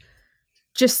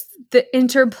 just the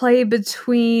interplay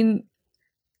between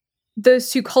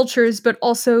those two cultures, but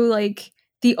also like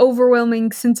the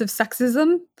overwhelming sense of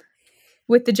sexism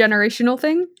with the generational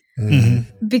thing.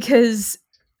 Mm-hmm. Because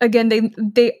again,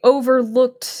 they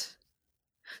overlooked.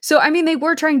 So, I mean, they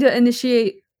were trying to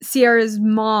initiate Sierra's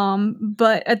mom,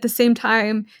 but at the same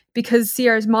time, because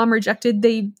Sierra's mom rejected,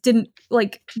 they didn't,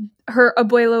 her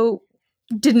abuelo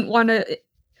didn't want to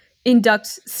induct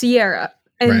Sierra.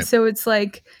 And so it's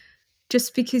like,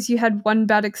 just because you had one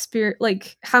bad experience,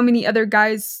 like how many other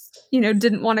guys,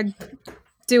 didn't want to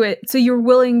do it. So you're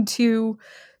willing to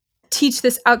teach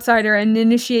this outsider and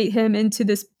initiate him into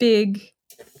this big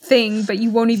thing, but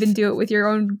you won't even do it with your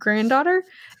own granddaughter,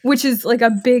 which is like a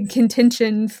big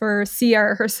contention for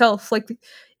Sierra herself. Like,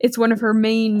 it's one of her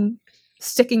main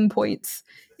sticking points,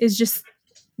 is just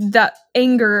that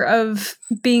anger of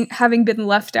having been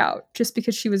left out just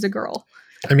because she was a girl.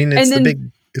 I mean,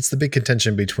 it's the big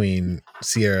contention between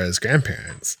Sierra's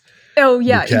grandparents. Oh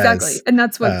yeah, exactly. And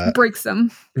that's what breaks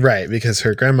them. Right, because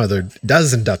her grandmother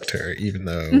does induct her, even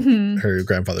though her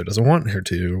grandfather doesn't want her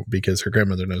to, because her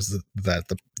grandmother knows that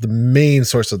the main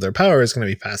source of their power is going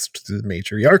to be passed through the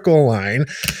matriarchal line.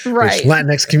 Right. Which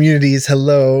Latinx communities,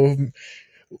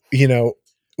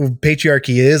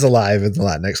 patriarchy is alive in the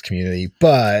Latinx community,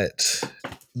 but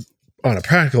on a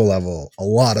practical level, a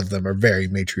lot of them are very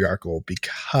matriarchal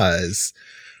because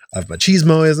of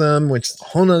machismoism, which is a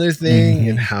whole nother thing,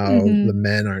 and how the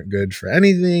men aren't good for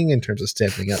anything in terms of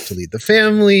stepping up to lead the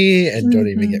family. And don't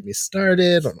even get me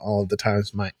started on all of the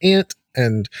times my aunt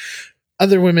and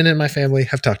other women in my family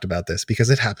have talked about this, because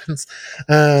it happens.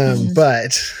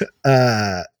 But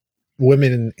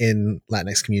women in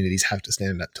Latinx communities have to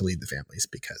stand up to lead the families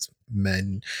because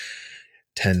men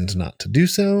tend not to do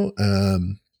so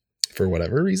for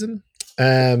whatever reason.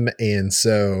 And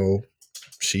so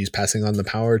she's passing on the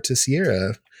power to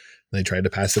Sierra. They tried to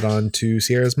pass it on to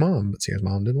Sierra's mom, but Sierra's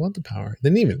mom didn't want the power. They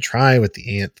didn't even try with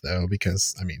the aunt, though,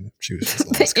 because, I mean, she was just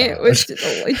the aunt was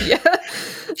just yeah.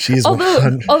 She's although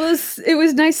it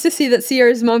was nice to see that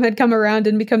Sierra's mom had come around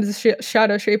and becomes a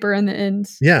Shadowshaper in the end.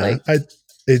 Yeah,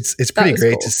 it's pretty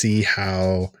great to see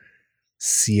how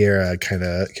Sierra kind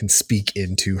of can speak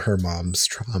into her mom's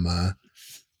trauma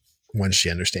when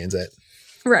she understands it.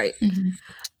 Right.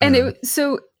 And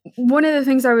so one of the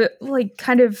things I would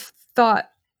kind of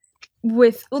thought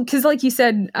with, because like you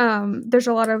said, there's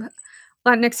a lot of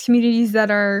Latinx communities that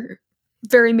are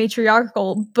very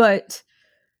matriarchal, but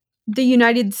the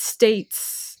United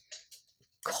States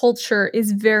culture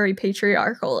is very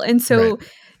patriarchal. And so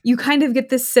you kind of get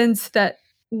this sense that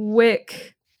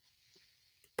Wick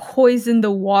poisoned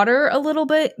the water a little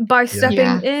bit by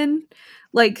stepping in,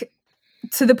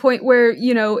 to the point where,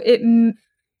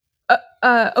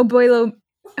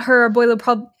 her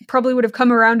abuelo probably would have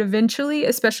come around eventually,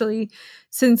 especially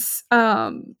since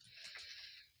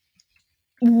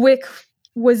Wick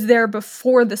was there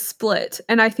before the split.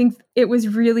 And I think it was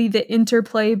really the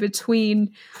interplay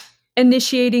between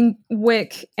initiating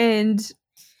Wick and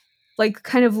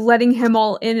kind of letting him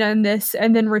all in on this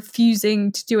and then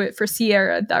refusing to do it for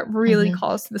Sierra that really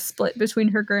caused the split between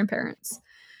her grandparents.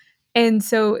 And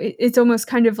so it's almost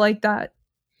kind of like that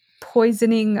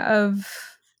poisoning of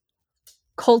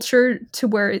culture to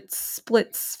where it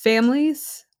splits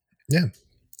families. Yeah.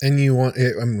 And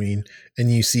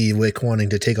and you see Wick wanting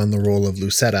to take on the role of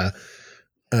Lucetta,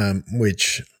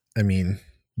 which,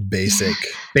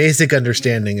 basic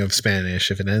understanding of Spanish.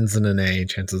 If it ends in an A,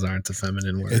 chances are it's a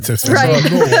feminine word. It's a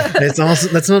feminine Right. It's also,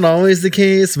 that's not always the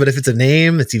case, but if it's a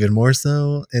name, it's even more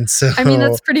so. And so,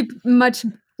 that's pretty much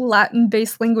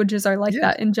Latin-based languages are like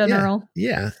that in general.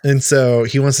 Yeah. And so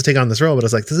he wants to take on this role, but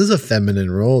it's like, this is a feminine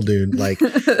role, dude. Like,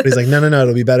 but he's like, no,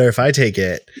 it'll be better if I take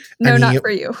it. No, not for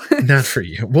you. Not for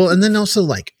you. Well, and then also,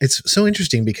 like, it's so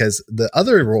interesting because the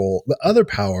other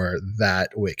power that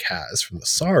Wick has from the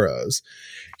Sorrows,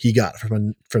 he got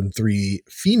from 3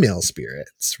 female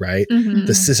spirits, right? Mm-hmm.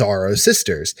 The Cesaro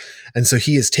sisters. And so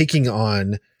he is taking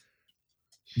on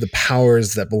the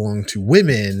powers that belong to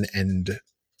women and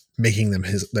making them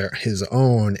his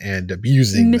own and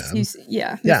abusing them.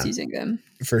 Misusing them.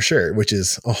 For sure, which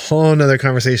is a whole nother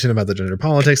conversation about the gender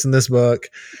politics in this book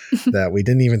that we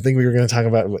didn't even think we were going to talk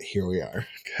about, but here we are.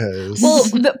 Well,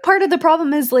 part of the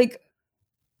problem is, like,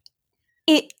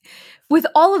 it with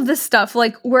all of this stuff,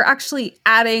 like, we're actually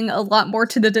adding a lot more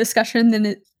to the discussion than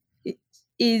it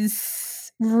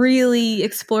is really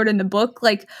explored in the book.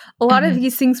 Like, a lot of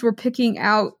these things we're picking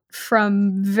out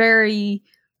from very,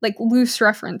 like, loose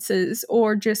references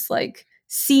or just, like,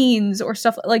 scenes or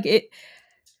stuff. Like,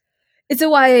 it's a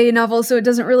YA novel, so it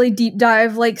doesn't really deep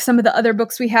dive like some of the other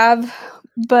books we have.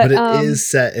 But it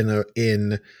is set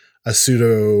in a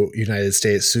pseudo United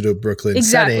States, pseudo Brooklyn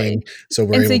setting, so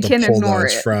we're able to pull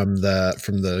those from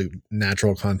the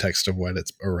natural context of what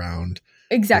it's around.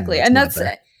 Exactly, and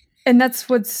that's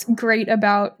what's great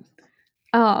about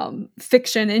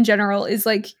fiction in general is,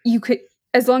 like, you could,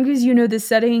 as long as you know the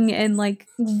setting and, like,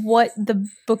 what the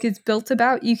book is built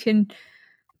about, you can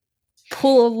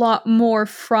pull a lot more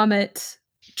from it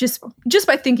just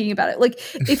by thinking about it. Like,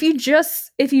 if you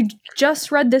just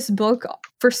read this book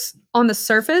on the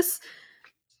surface,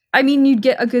 I mean, you'd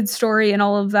get a good story and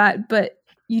all of that, but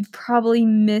you'd probably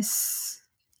miss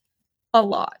a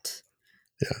lot.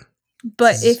 Yeah.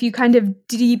 But if you kind of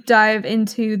deep dive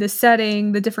into the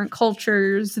setting, the different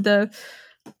cultures, the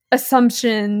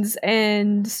assumptions,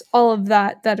 and all of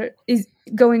that is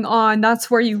going on,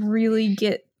 that's where you really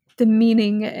get the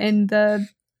meaning and the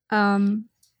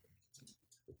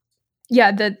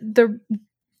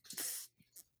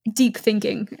deep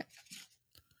thinking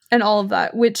and all of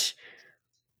that, which,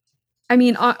 I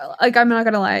mean, like, I'm not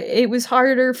gonna lie, it was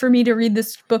harder for me to read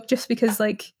this book just because,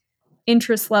 like,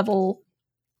 interest level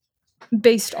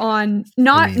based on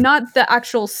not the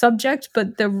actual subject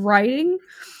but the writing.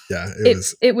 Yeah,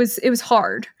 it was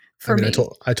hard for me.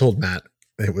 I told Matt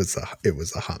it was a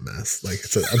hot mess. Like,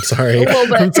 I'm sorry.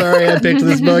 I'm sorry I picked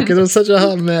this book. It was such a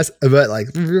hot mess. But, like,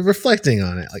 reflecting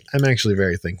on it, like, I'm actually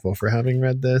very thankful for having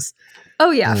read this.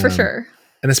 Oh yeah, for sure.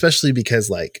 And especially because,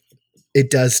 like, it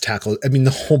does tackle, I mean,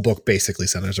 the whole book basically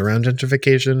centers around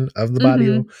gentrification of the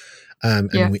barrio.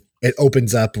 It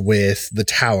opens up with the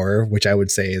tower, which I would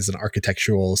say is an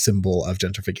architectural symbol of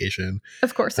gentrification.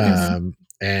 Of course it is.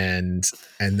 And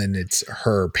then it's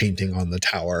her painting on the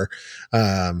tower.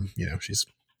 She's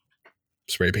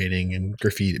spray painting and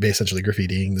essentially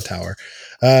graffitiing the tower.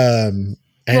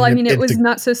 Well, I mean, it was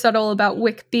not so subtle about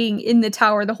Wick being in the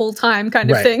tower the whole time,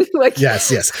 kind of thing. Like,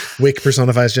 yes. Wick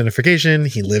personifies gentrification.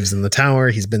 He lives in the tower.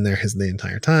 He's been there the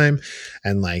entire time.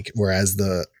 And, like, whereas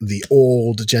the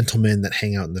old gentlemen that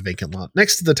hang out in the vacant lot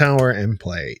next to the tower and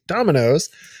play dominoes,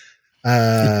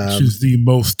 which is the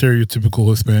most stereotypical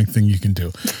Hispanic thing you can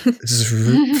do. This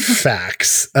is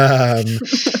facts.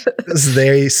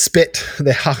 They spit,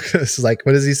 they hawk. This is like,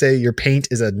 what does he say? Your paint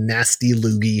is a nasty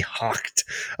loogie hawked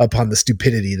upon the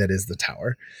stupidity that is the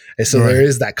tower. And so there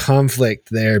is that conflict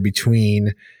there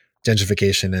between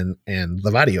gentrification and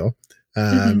the barrio.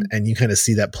 And you kind of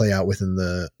see that play out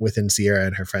within Sierra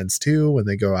and her friends too, when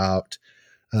they go out,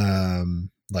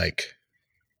 like,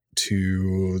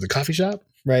 to the coffee shop.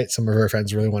 Right. Some of her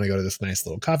friends really want to go to this nice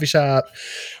little coffee shop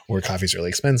where coffee's really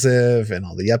expensive and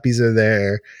all the yuppies are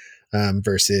there,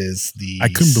 versus I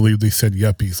couldn't believe they said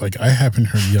yuppies. Like, I haven't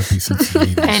heard yuppies since the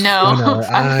 80s. I know.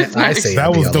 I say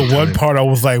that was the one part I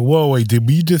was like, whoa, wait, did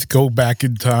we just go back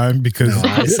in time? Because no,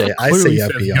 I say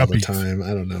yuppie all the time.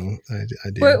 I don't know.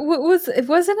 I do.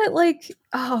 Wasn't it like,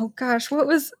 oh gosh,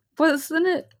 wasn't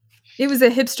it? It was a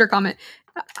hipster comment.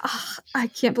 I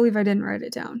can't believe I didn't write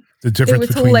it down. The difference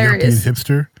between hilarious. yuppie and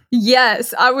hipster?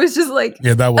 Yes. I was just like...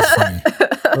 Yeah, that was funny.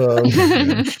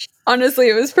 Honestly,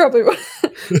 it was probably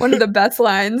one of the best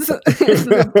lines in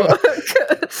the book.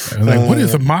 Like, what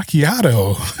is a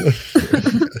macchiato?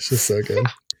 That's just so good.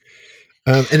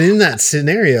 And in that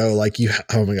scenario, like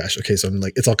oh my gosh, okay, so I'm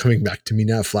like, it's all coming back to me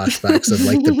now, flashbacks of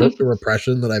like the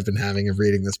repression that I've been having of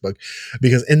reading this book,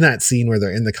 because in that scene where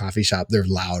they're in the coffee shop, they're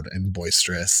loud and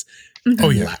boisterous. Oh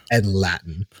yeah, and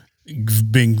Latin,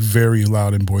 being very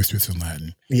loud and boisterous in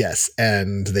Latin. Yes,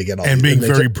 and they get all and being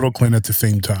very Brooklyn at the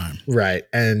same time, right?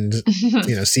 And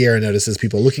Sierra notices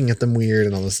people looking at them weird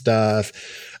and all this stuff,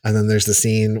 and then there's the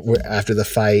scene where, after the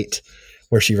fight,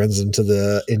 where she runs into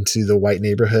the white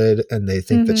neighborhood and they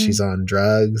think that she's on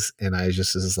drugs. And I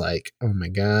just was like, oh my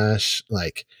gosh.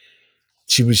 Like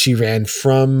she ran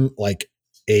from like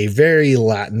a very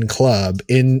Latin club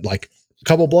in like a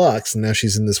couple blocks. And now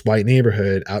she's in this white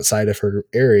neighborhood outside of her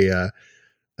area.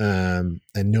 And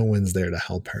no one's there to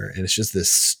help her. And it's just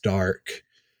this stark,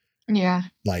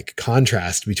 like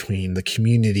contrast between the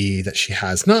community that she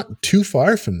has not too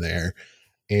far from there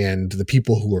and the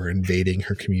people who are invading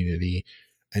her community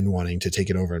and wanting to take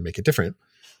it over and make it different.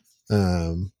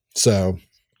 What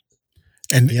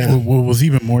was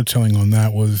even more telling on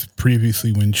that was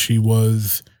previously when she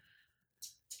was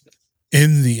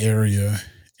in the area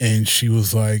and she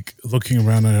was like looking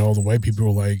around at all the white people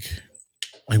were like,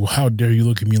 well, how dare you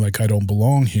look at me like I don't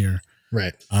belong here?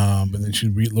 Right. And then she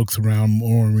looks around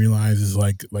more and realizes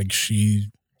like she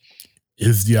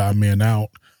is the odd man out.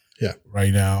 Yeah.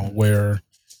 Right now,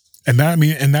 and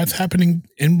that's happening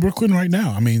in Brooklyn right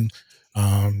now. I mean,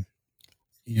 20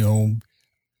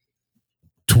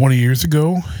 years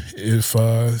ago, if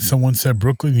someone said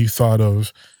Brooklyn, you thought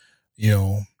of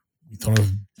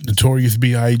Notorious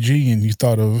B.I.G. and you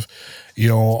thought of,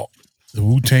 the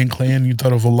Wu-Tang Clan. You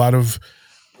thought of a lot of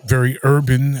very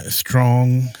urban,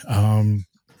 strong,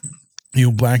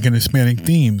 Black and Hispanic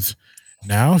themes.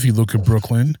 Now, if you look at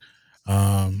Brooklyn,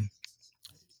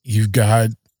 you've got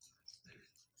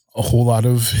a whole lot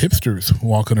of hipsters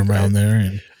walking around there,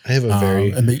 and I have a very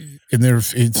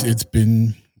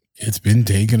it's been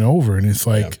taken over, and it's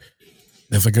like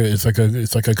it's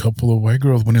like a couple of white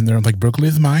girls went in there and like Brooklyn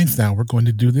is mine now. We're going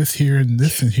to do this here and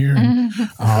this and here. And,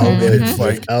 it's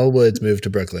like Elle Woods moved to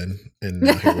Brooklyn, and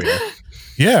now here we are.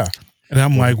 Yeah, and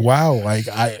I'm like, wow, like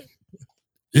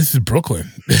this is Brooklyn.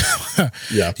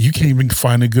 Yeah, you can't even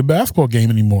find a good basketball game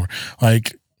anymore.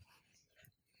 Like.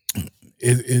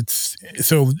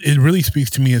 It really speaks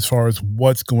to me as far as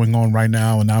what's going on right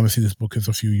now. And obviously this book is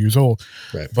a few years old,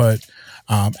 right? But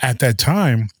at that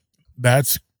time,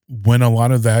 that's when a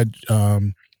lot of that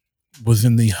was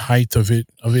in the height of it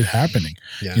happening.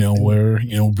 Yeah. Where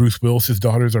Bruce Willis's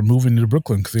daughters are moving to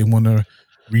Brooklyn because they want to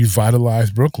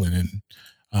revitalize Brooklyn,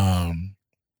 and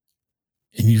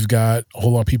you've got a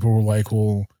whole lot of people who are like,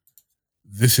 well,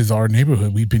 this is our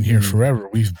neighborhood. We've been here forever.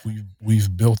 We've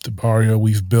built the barrio.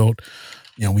 We've built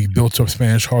up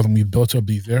Spanish Harlem. We've built up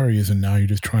these areas, and now you're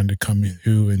just trying to come in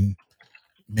and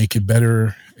make it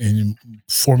better and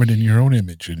form it in your own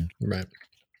image. And right.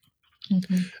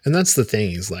 Mm-hmm. And that's the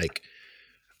thing is like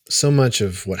so much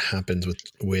of what happens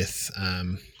with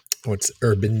what's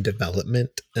urban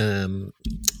development.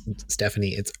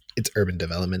 Stephanie, it's urban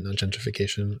development, not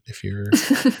gentrification. If you're,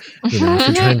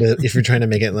 if you're trying to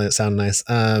make it sound nice,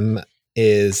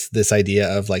 is this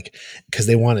idea of like, because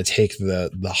they want to take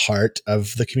the heart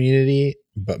of the community,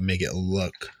 but make it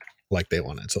look like they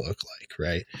want it to look like,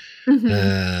 right?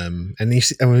 Mm-hmm. And you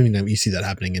see that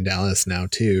happening in Dallas now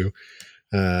too.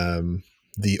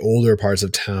 The older parts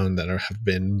of town that have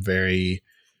been very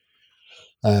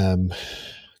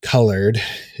colored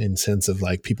in sense of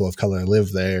like people of color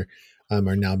live there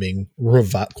are now being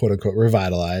quote unquote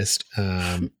revitalized.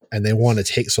 And they want to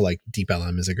take, so like Deep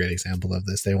Ellum is a great example of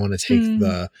this. They want to take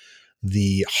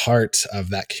the heart of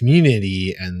that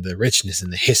community and the richness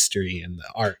and the history and the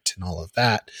art and all of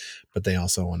that, but they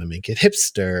also want to make it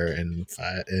hipster and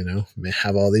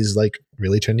have all these like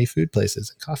really trendy food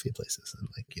places and coffee places and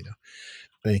like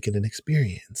make it an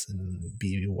experience and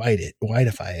be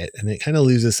whiteify it, and it kind of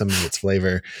loses some of its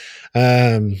flavor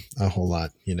a whole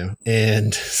lot,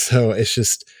 and so it's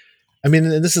just,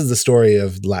 this is the story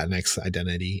of Latinx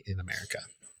identity in America.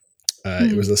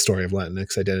 It was the story of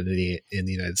Latinx identity in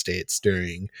the United States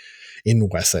in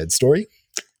West Side Story.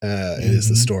 It is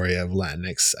the story of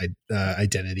Latinx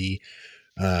identity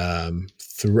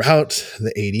throughout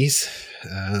the 80s,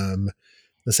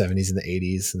 the 70s and the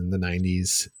 80s and the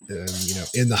 90s.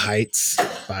 In the Heights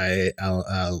by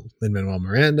Lin-Manuel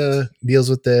Miranda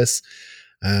deals with this.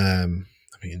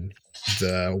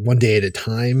 The One Day at a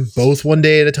Time, both One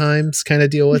Day at a Times kind of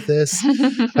deal with this.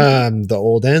 The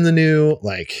old and the new,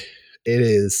 like it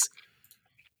is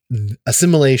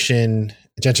assimilation,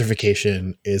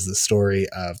 gentrification is the story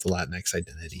of the Latinx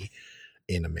identity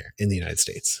in the United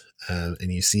States.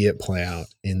 And you see it play out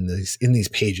in these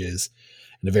pages.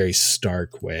 in a very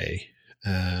stark way.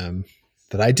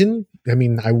 That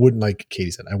I wouldn't, like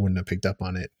Katie said, I wouldn't have picked up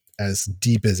on it as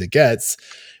deep as it gets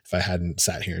if I hadn't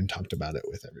sat here and talked about it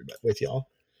with everybody, with y'all.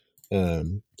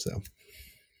 So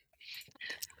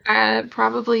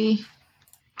probably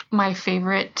my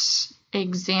favorite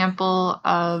example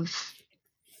of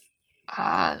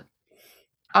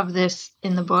this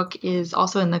in the book is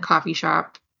also in the coffee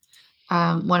shop.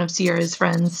 One of Sierra's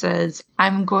friends says,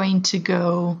 "I'm going to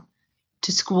go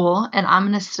to school and I'm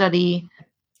going to study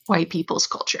white people's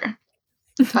culture."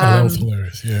 That was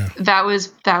hilarious. Yeah. That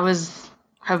was I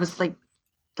was like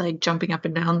jumping up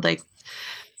and down, like,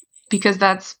 because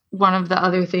that's one of the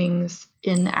other things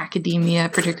in academia,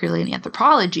 particularly in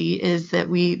anthropology, is that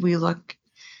we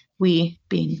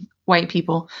being white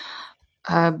people,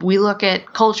 we look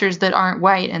at cultures that aren't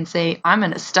white and say, "I'm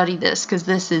going to study this because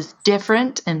this is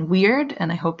different and weird."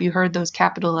 And I hope you heard those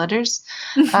capital letters.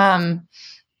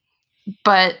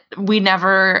 But we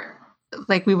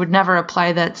would never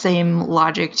apply that same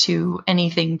logic to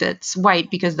anything that's white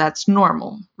because that's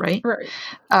normal, right? Right.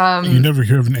 You never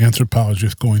hear of an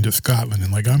anthropologist going to Scotland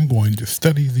and like, I'm going to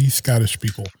study these Scottish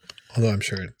people. Although I'm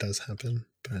sure it does happen,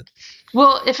 but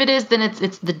well, if it is, then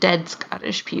it's the dead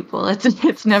Scottish people.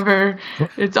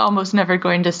 It's almost never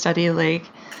going to study like.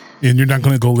 And you're not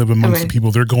going to go live amongst the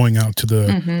people. They're going out to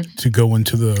to go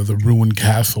into the ruined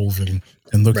castles and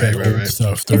look at old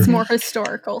stuff. It's more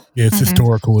historical. Yeah, it's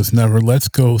historical. It's never, let's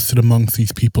go sit amongst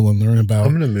these people and learn about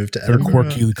I'm going to move to their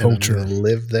quirky culture. I'm going to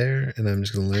live there, and I'm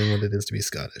just going to learn what it is to be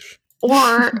Scottish.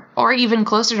 Or even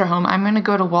closer to home, I'm going to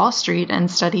go to Wall Street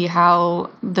and study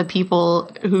how the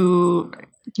people who,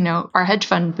 are hedge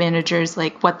fund managers,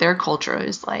 like what their culture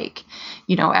is like,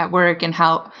 at work, and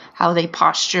how they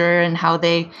posture and how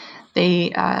the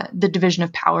division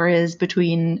of power is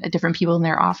between different people in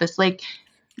their office. Like,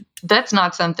 that's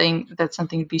something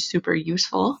would be super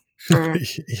useful for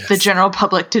Yes. the general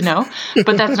public to know,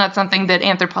 but that's not something that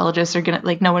anthropologists are gonna,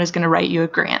 like, no one is gonna write you a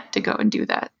grant to go and do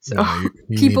that. So No,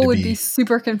 you people would be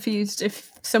super confused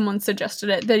if someone suggested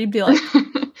it. They'd be like,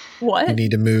 what? You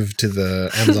need to move to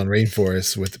the Amazon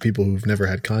rainforest with the people who've never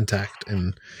had contact,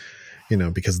 and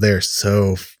because they're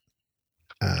so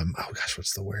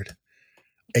what's the word,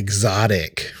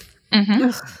 exotic.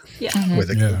 Yeah. With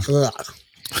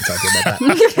talking about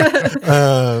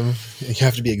that. You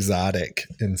have to be exotic,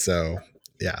 and so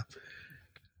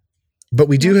but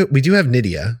we do have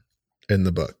Nydia in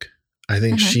the book. I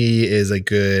think she is a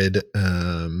good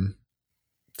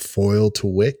foil to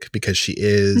Wick, because she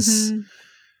is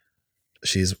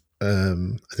she's I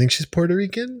think she's Puerto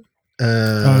Rican.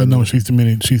 No, she's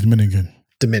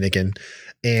Dominican.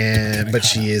 But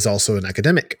she is also an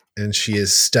academic, and she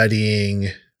is studying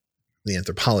the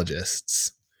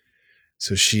anthropologists.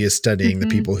 So she is studying the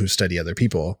people who study other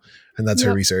people, and that's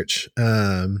her research.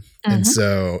 And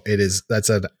so that's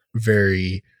a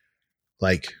very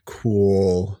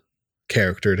cool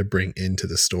character to bring into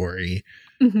the story,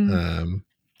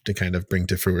 to kind of bring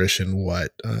to fruition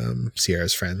what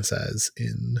Sierra's friend says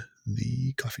in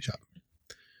the coffee shop.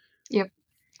 Yep.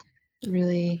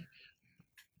 Really,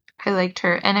 I liked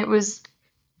her, and I wish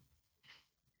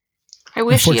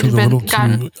she had been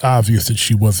too obvious that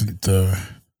she wasn't the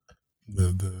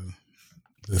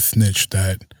snitch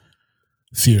that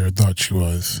Sierra thought she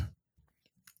was.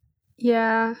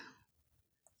 Yeah.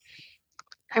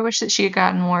 I wish that she had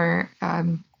gotten more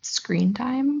screen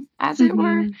time, as it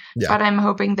were. Yeah. But I'm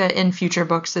hoping that in future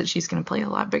books that she's going to play a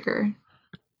lot bigger.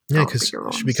 Yeah, because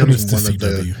she becomes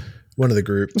one of the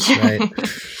groups, right?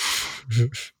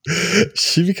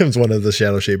 She becomes one of the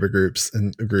Shadowshaper groups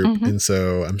and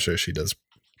so I'm sure she does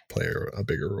play a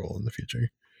bigger role in the future.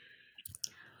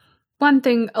 One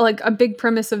thing, like a big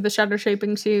premise of the shadow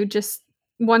shaping too, just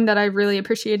one that I really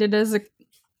appreciated as a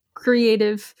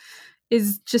creative,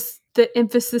 is just the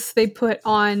emphasis they put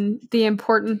on the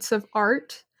importance of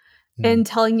art and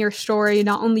telling your story,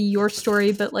 not only your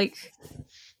story, but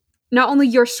not only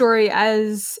your story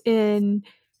as in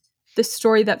the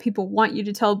story that people want you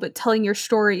to tell, but telling your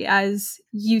story as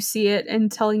you see it,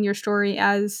 and telling your story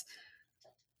as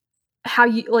how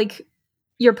you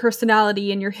your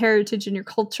personality and your heritage and your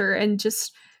culture, and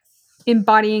just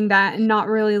embodying that and not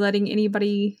really letting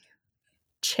anybody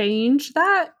change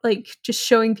that, just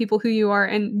showing people who you are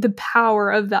and the power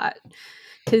of that.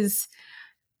 Because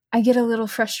I get a little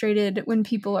frustrated when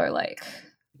people are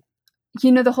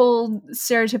the whole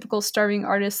stereotypical starving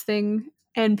artist thing,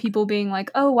 and people being like,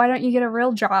 oh, why don't you get a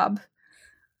real job?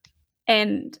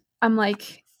 And I'm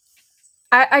like,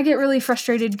 I get really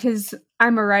frustrated because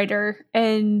I'm a writer,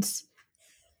 and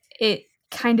it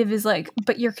kind of is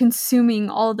but you're consuming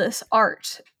all this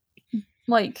art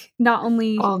like not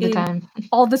only all the time.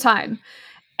 all the time.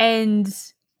 And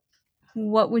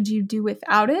what would you do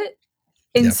without it?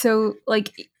 And so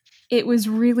like it was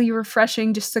really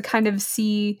refreshing just to kind of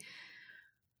see.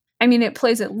 I mean, it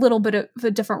plays a little bit of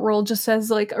a different role just as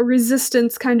like a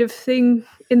resistance kind of thing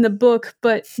in the book,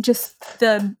 but just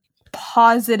the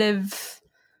positive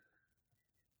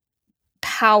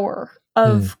power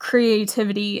of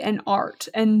creativity and art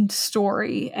and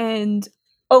story and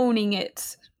owning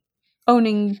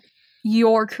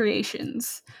your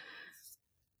creations.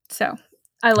 So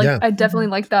I definitely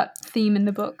like that theme in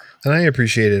the book. And I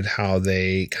appreciated how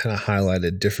they kind of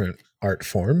highlighted different art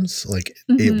forms. Like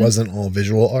it wasn't all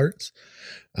visual arts.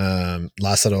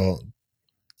 Lázaro,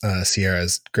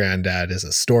 Sierra's granddad, is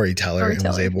a storyteller and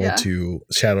was able to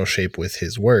shadow shape with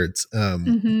his words,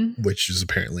 which is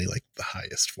apparently like the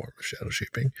highest form of shadow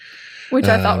shaping. Which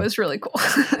I thought was really cool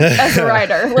as a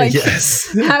writer. Like,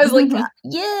 yes. I was like,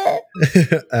 yeah.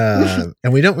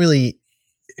 And we don't really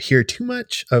hear too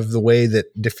much of the way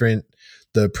that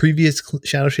the previous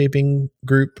shadow shaping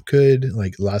group could,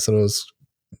 like Lázaro's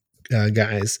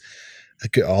guys,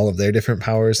 all of their different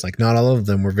powers. Like not all of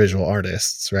them were visual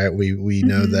artists, right? We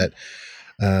know that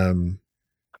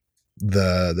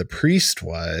the priest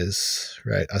was,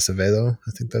 right, Acevedo.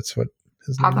 I think that's what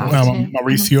his name was.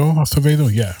 Mauricio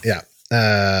Acevedo, yeah.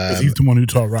 He's the one who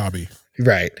taught Robbie,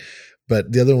 right?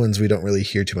 But the other ones we don't really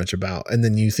hear too much about. And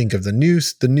then you think of the new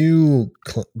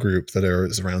group that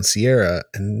is around Sierra,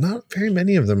 and not very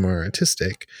many of them are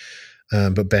artistic.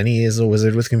 But Benny is a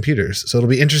wizard with computers. So it'll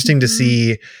be interesting to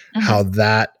see how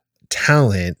that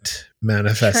talent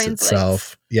manifests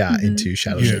itself into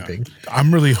shadow shaping.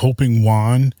 I'm really hoping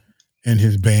Juan and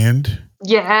his band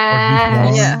because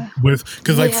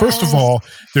like first of all,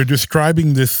 they're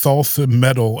describing this salsa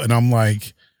metal, and I'm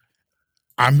like,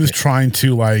 I'm just trying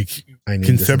to like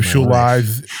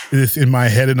conceptualize this in my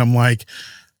head, and I'm like,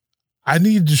 I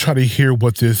need to try to hear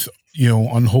what this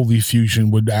unholy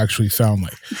fusion would actually sound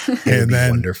like. And then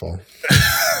wonderful.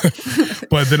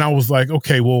 But then I was like,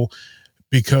 okay, well,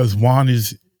 because Juan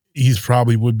he's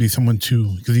probably would be someone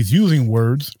too, because he's using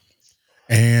words,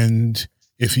 and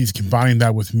if he's combining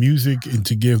that with music and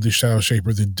to give the Shadow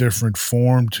Shaper the different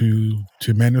form to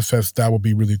manifest, that would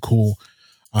be really cool.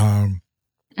 And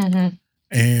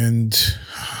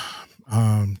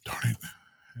darn it,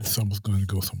 I was going to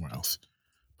go somewhere else.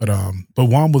 But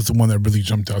Juan was the one that really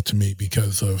jumped out to me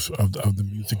because of the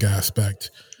music aspect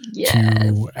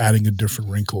to adding a different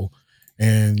wrinkle.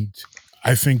 And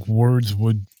I think words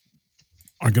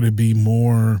are going to be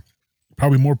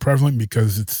probably more prevalent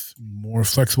because it's more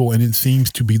flexible, and it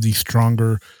seems to be the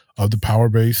stronger of the power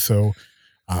base. So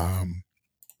than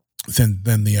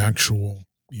the actual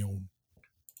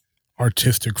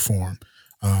artistic form.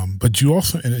 But you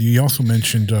also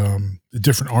mentioned the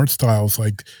different art styles.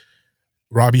 Like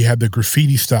Robbie had the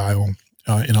graffiti style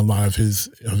in a lot of his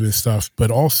stuff,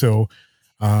 but also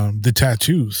the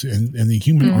tattoos and the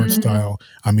human art style.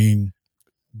 I mean,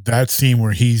 that scene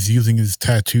where he's using his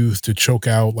tattoos to choke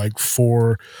out like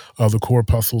 4 of the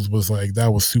corpuscles was like,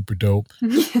 that was super dope.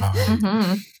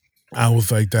 I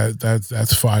was like,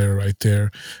 that's fire right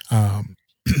there.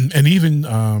 And even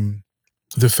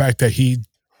the fact that he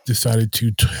decided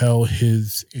to tell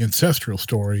his ancestral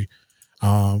story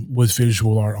with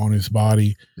visual art on his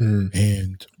body.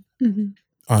 And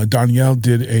Danielle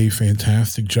did a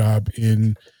fantastic job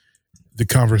in the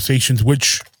conversations,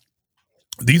 which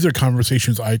these are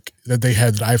conversations that they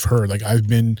had that I've heard. Like I've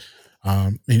been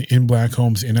in Black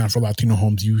homes, in Afro-Latino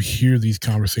homes, you hear these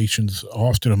conversations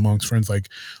often amongst friends. Like,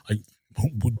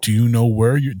 do you know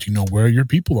where your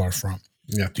people are from?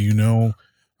 Yeah. Do you know?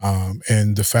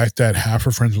 And the fact that half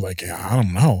her friends were like, yeah, I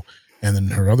don't know. And then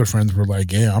her other friends were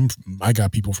like, yeah, I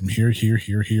got people from here.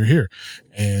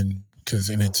 And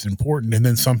it's important. And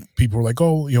then some people were like,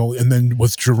 oh, and then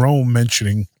with Jerome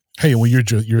mentioning, hey, well,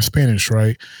 you're Spanish,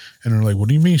 right? And they're like, what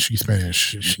do you mean she's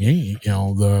Spanish? She ain't,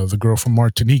 the girl from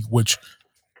Martinique, which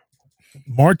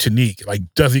Martinique like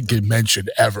doesn't get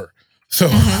mentioned ever. So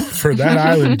for that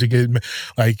island to get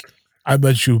like, I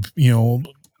bet you,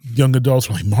 young adults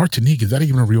were like, Martinique, is that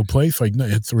even a real place? Like, no,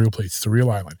 it's a real place. It's a real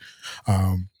island.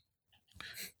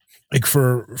 Like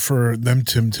for them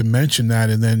to mention that,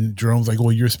 and then Jerome's like,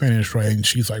 well, you're Spanish, right? And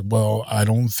she's like, well, I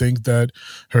don't think that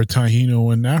her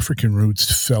Taino and African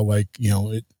roots felt like,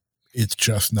 it's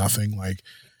just nothing. Like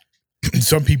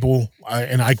some people,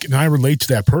 I relate to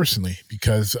that personally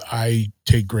because I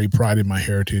take great pride in my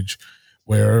heritage,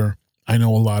 where I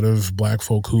know a lot of Black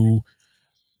folk who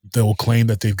they'll claim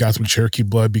that they've got some Cherokee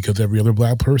blood because every other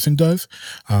Black person does,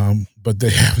 but they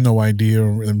have no idea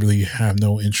and really have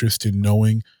no interest in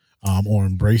knowing or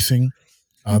embracing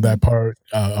that part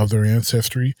of their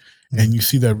ancestry. And you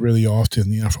see that really often in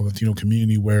the Afro-Latino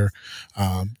community where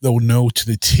they'll know to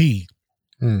the T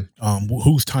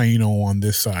who's Taino on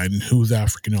this side and who's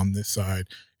African on this side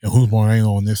and who's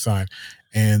Moreno on this side.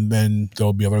 And then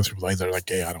there'll be others that are like,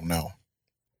 hey, I don't know.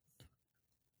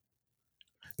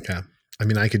 Yeah. I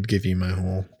mean, I could give you my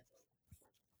whole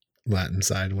Latin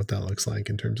side, what that looks like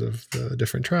in terms of the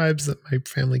different tribes that my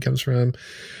family comes from,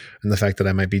 and the fact that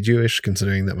I might be Jewish,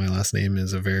 considering that my last name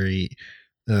is a very,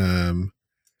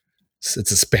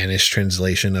 it's a Spanish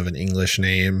translation of an English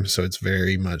name. So it's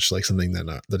very much like something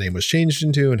that the name was changed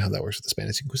into, and how that works with the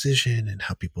Spanish Inquisition and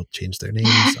how people changed their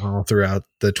names all throughout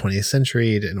the 20th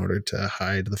century in order to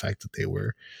hide the fact that they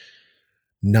were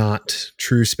not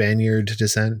true Spaniard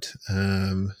descent.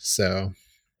 So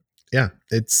yeah,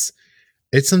 it's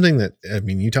something that, I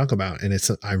mean, you talk about, and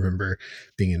I remember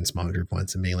being in a small group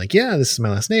once and being like, yeah, this is my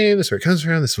last name. This is where it comes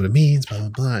from. This is what it means, blah, blah,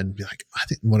 blah. And be like, I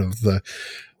think one of the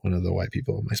white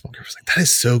people in my small group was like, that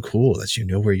is so cool that you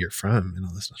know where you're from and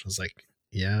all this stuff. I was like,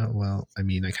 yeah, well, I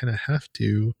mean, I kind of have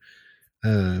to,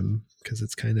 because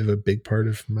it's kind of a big part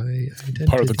of my identity.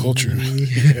 Part of the culture.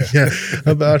 Yeah,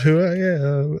 about who I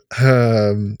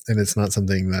am. And it's not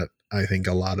something that I think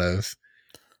a lot of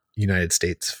United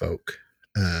States folk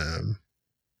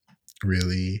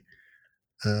really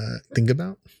think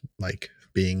about, like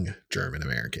being German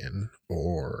American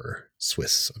or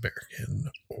Swiss American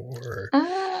or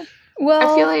I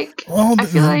feel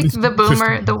like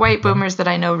the white boomers that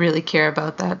I know really care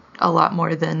about that a lot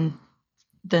more than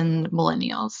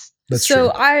millennials. That's so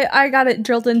true. I got it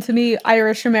drilled into me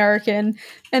Irish American,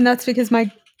 and that's because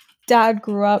my dad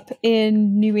grew up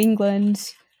in New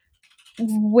England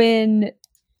when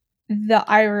the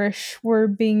Irish were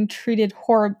being treated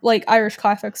like Irish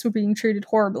Catholics were being treated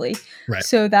horribly. Right.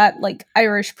 So that like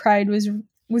Irish pride was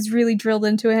really drilled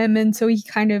into him, and so he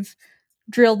kind of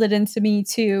drilled it into me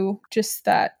too, just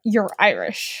that you're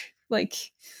Irish.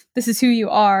 Like, this is who you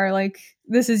are, like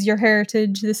this is your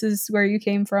heritage, this is where you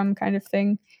came from, kind of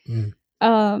thing.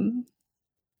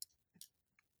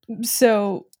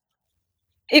 So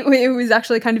it was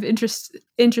actually kind of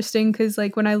interesting because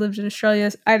like when I lived in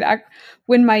Australia,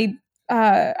 when my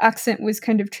accent was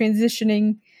kind of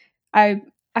transitioning, I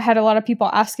had a lot of people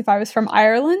ask if I was from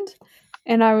Ireland,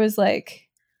 and I was like,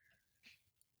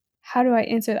 how do I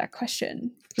answer that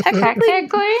question? Technically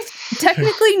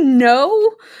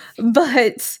no,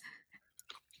 but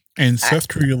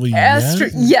ancestrally,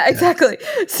 yeah, exactly.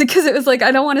 So because it was like,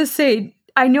 I don't want to say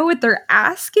I know what they're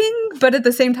asking, but at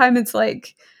the same time, it's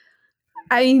like,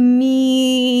 I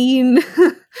mean,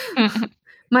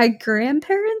 my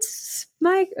grandparents,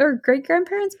 or great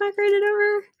grandparents migrated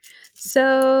over,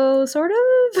 so sort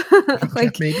of,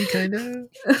 like maybe kind of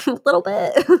a little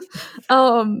bit,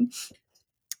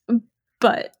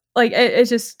 but like it's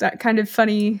just that kind of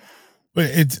funny. But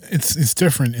it's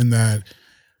different in that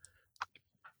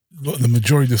the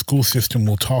majority of the school system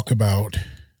will talk about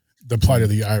the plight of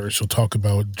the Irish. They'll talk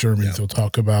about Germans. They'll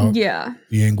talk about the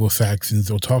Anglo-Saxons.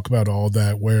 They'll talk about all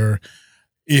that. Where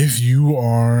if you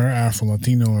are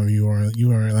Afro-Latino or you are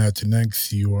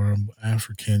Latinx, you are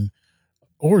African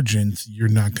origins, you're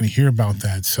not going to hear about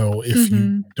that. So if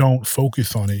you don't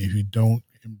focus on it, if you don't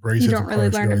embrace it as a part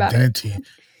of your identity,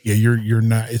 you're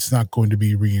not. It's not going to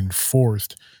be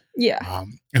reinforced. Yeah.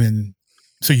 And then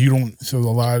so you don't. So a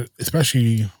lot,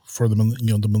 especially for the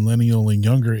millennial and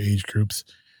younger age groups,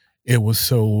 it was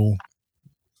so.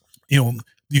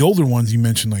 The older ones you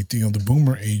mentioned, like the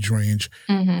boomer age range,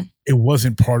 it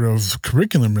wasn't part of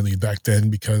curriculum really back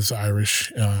then because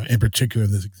Irish, in particular,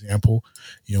 in this example,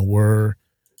 were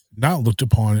not looked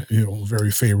upon,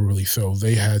 very favorably. So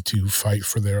they had to fight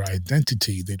for their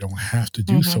identity. They don't have to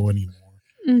do so anymore.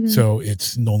 So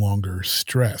it's no longer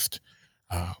stressed.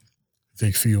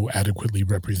 They feel adequately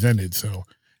represented. So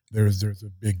there's a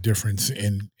big difference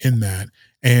in that,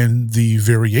 and the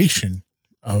variation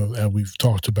that we've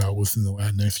talked about within the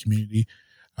Latinx community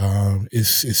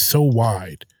is so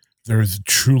wide. There's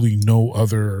truly no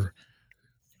other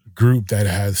group that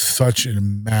has such a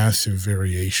massive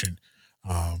variation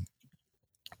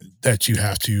that you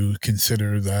have to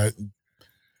consider that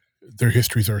their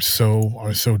histories are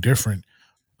so different.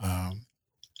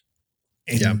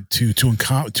 And to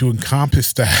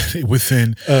encompass that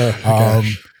within,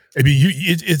 I mean,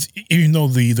 it's even though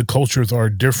the cultures are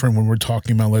different when we're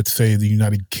talking about, let's say, the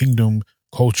United Kingdom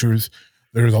cultures,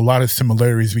 there's a lot of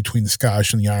similarities between the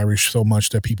Scottish and the Irish, so much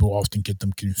that people often get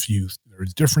them confused.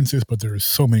 There's differences, but there are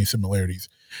so many similarities.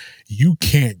 You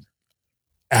can't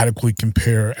adequately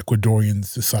compare Ecuadorian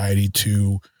society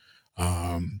to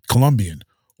Colombian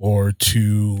or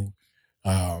to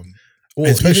Well,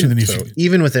 Especially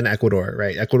even within Ecuador,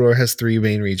 right? Ecuador has 3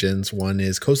 main regions. One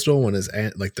is coastal, one is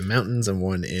like the mountains, and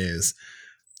one is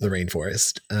the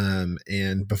rainforest.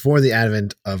 And before the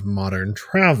advent of modern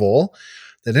travel,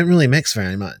 they didn't really mix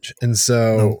very much. And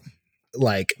so,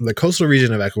 like the coastal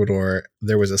region of Ecuador,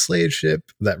 there was a slave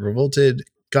ship that revolted,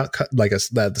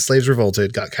 the slaves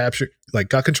revolted, got captured, like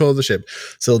got control of the ship,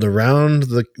 sailed around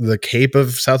the Cape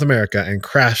of South America and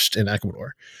crashed in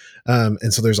Ecuador.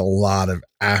 And so there's a lot of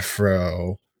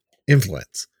Afro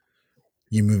influence.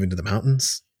 You move into the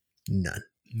mountains, none.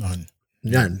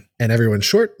 And everyone's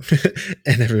short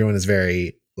and everyone is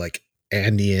very like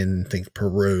Andean, think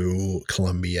Peru,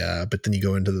 Colombia, but then you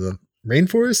go into the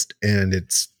rainforest and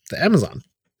it's the Amazon.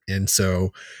 And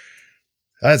so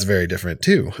that's very different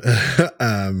too.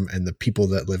 And the people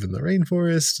that live in the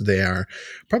rainforest, they are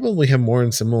probably have more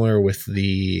and similar with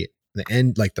the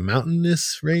end, like the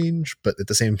mountainous range, but at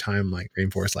the same time, like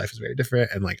rainforest life is very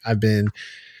different. And like I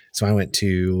went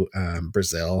to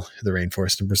Brazil, the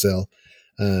rainforest in Brazil.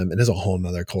 And it's a whole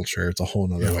nother culture. It's a whole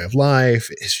nother way of life.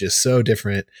 It's just so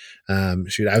different. I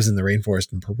was in the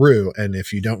rainforest in Peru. And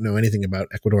if you don't know anything about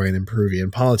Ecuadorian and Peruvian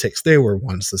politics, they were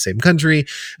once the same country.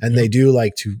 And they do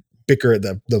like to bicker.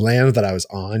 The land that I was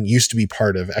on used to be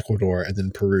part of Ecuador. And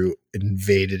then Peru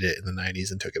invaded it in the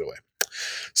 90s and took it away.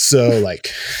 So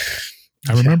like,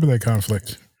 I remember that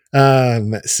conflict.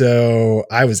 So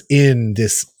I was in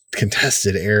this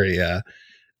contested area.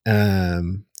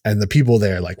 And the people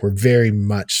there like were very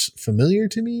much familiar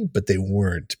to me, but they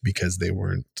weren't because they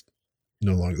were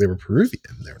Peruvian.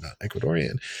 They were not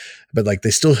Ecuadorian, but like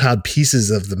they still had pieces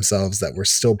of themselves that were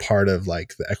still part of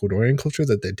like the Ecuadorian culture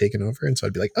that they'd taken over. And so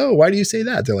I'd be like, oh, why do you say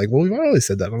that? They're like, well, we've always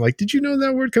said that. And I'm like, did you know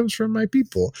that word comes from my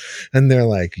people? And they're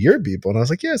like, your people? And I was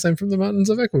like, yes, I'm from the mountains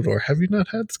of Ecuador. Have you not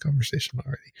had this conversation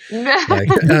already? Like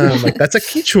that's a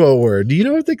Quechua word. Do you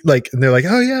know what they like? And they're like,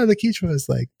 oh yeah, the Quechuas,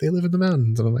 like they live in the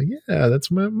mountains. And I'm like, yeah, that's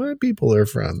where my people are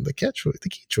from. The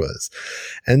Quechuas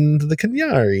and the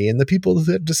Cañari and the people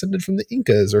that descended from the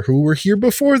Incas or who were here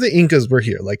before the Incas were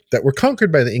here, like that were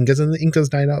conquered by the Incas, and the Incas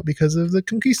died out because of the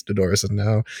conquistadors, and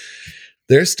now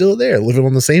they're still there living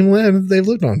on the same land that they've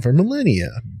lived on for millennia.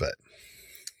 But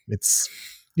it's,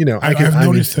 I've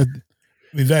noticed that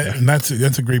and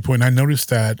that's a great point. I noticed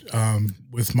that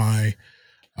with my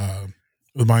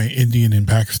Indian and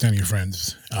Pakistani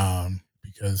friends,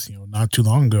 because not too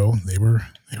long ago they were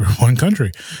one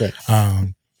country, right.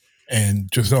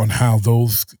 And just on how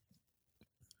those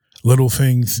little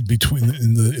things between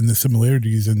in the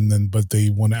similarities, and then but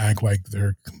they want to act like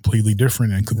they're completely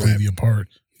different and completely apart.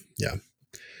 Yeah,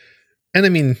 and I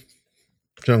mean,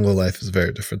 jungle life is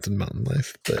very different than mountain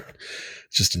life, but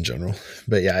just in general.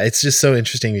 But yeah, it's just so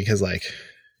interesting because, like,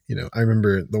 I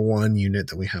remember the one unit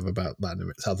that we have about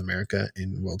South America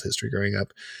in world history growing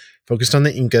up focused on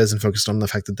the Incas and focused on the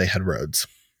fact that they had roads,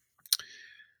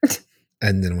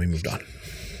 and then we moved on.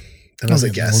 And I was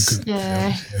like, yes.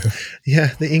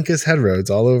 Yeah, the Incas had roads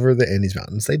all over the Andes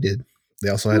Mountains. They did. They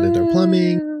also had indoor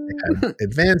plumbing. They had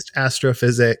advanced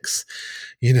astrophysics.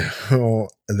 They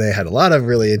had a lot of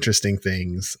really interesting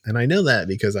things. And I know that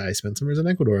because I spent summers in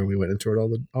Ecuador and we went and toured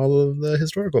all of the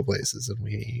historical places. And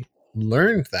we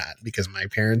learned that because my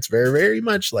parents very, very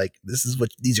much like,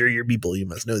 these are your people. You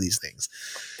must know these things.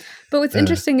 But what's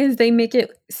interesting is they make it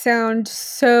sound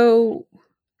so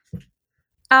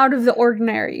out of the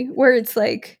ordinary, where it's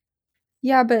like,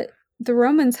 yeah, but the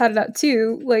Romans had that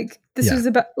too. Like this was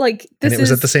about like this. And it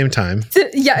was at the same time.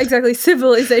 Yeah, exactly.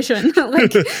 Civilization.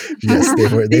 Like yes, they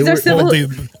were.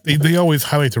 They always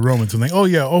highlight the Romans and oh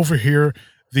yeah, over here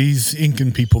these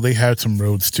Incan people, they had some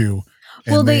roads too.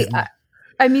 And well,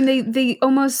 they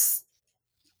almost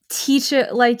teach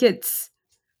it like it's.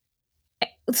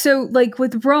 So, like,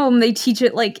 with Rome, they teach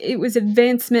it like it was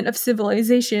advancement of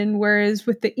civilization, whereas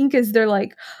with the Incas, they're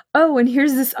like, oh, and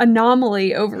here's this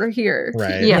anomaly over here.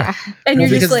 Right. Yeah. And you're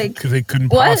just like... Because they couldn't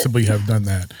possibly have done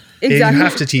that. Exactly. You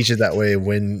have to teach it that way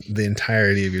when the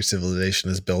entirety of your civilization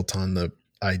is built on the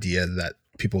idea that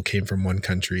people came from one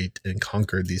country and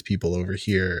conquered these people over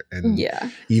here. And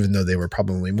even though they were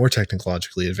probably more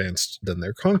technologically advanced than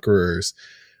their conquerors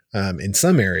in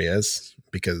some areas,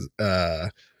 because...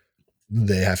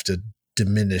 they have to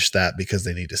diminish that because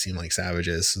they need to seem like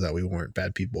savages so that we weren't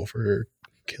bad people for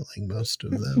killing most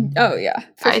of them. Oh yeah.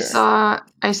 I saw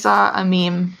a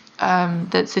meme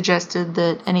that suggested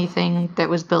that anything that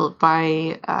was built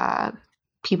by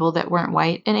people that weren't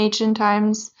white in ancient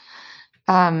times,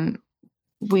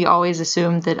 we always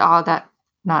assumed that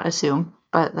not assume,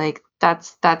 but like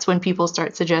that's when people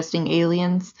start suggesting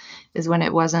aliens is when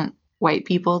it wasn't white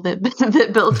people that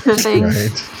built the things.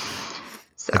 Right.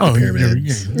 Like the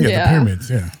pyramids. The pyramids.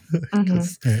 Yeah.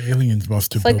 Mm-hmm. Aliens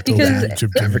must have Like, built because those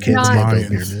Egyptian Africans not-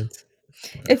 built Mayans. pyramids.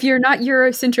 If you're not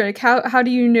Eurocentric, how do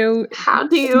you know How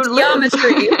do you live?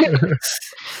 geometry?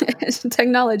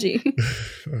 Technology. Oh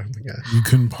my gosh. You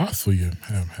couldn't possibly have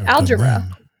Algebra.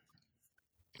 done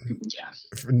Yeah.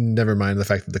 Never mind the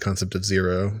fact that the concept of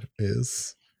zero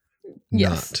is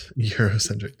Yes. not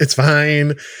Eurocentric. It's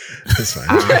fine. It's fine.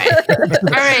 All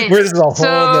right. This is a whole So,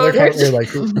 nother part where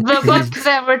like The book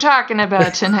that we're talking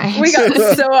about tonight. We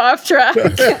got so off track.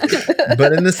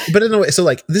 but in a way, so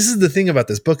like this is the thing about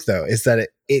this book though, is that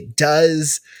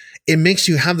it makes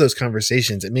you have those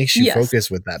conversations. It makes you Yes.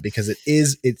 focus with that because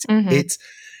Mhm.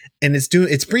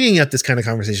 it's bringing up this kind of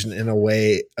conversation in a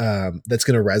way that's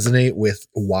going to resonate with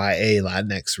YA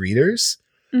Latinx readers.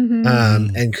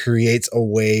 Mhm. And creates a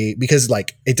way, because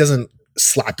like it doesn't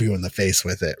slap you in the face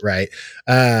with it, right?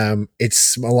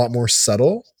 It's a lot more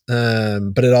subtle,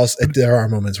 but there are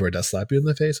moments where it does slap you in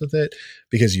the face with it,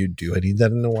 because you do need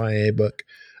that in a YA book.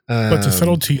 But the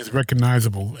subtlety is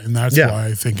recognizable, and that's Yeah. why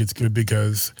I think it's good,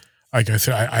 because, like I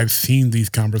said, I've seen these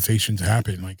conversations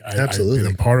happen. Like I've Absolutely.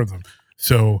 been a part of them.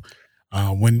 So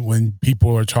when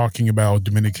people are talking about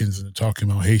Dominicans and they're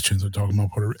talking about Haitians, they're talking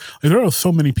about Puerto Rico, like, there are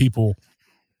so many people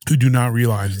who do not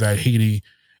realize that Haiti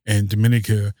and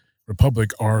Dominican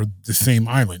Republic are the same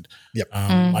island. Yep.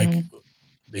 Like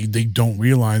they don't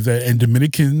realize that, and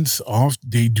Dominicans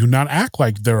they do not act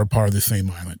like they're a part of the same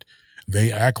island.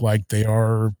 They act like they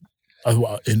are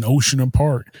an ocean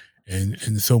apart,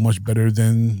 and so much better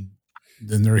than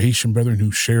their Haitian brethren who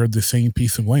share the same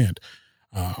piece of land.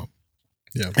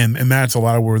 And that's a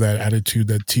lot of where that attitude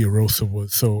that Tia Rosa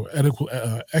was so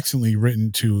excellently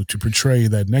written to portray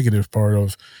that negative part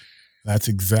of. That's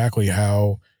exactly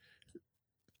how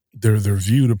they're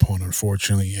viewed upon,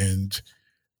 unfortunately. And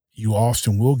you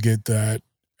often will get that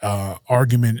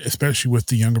argument, especially with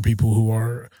the younger people who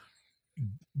are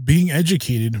being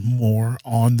educated more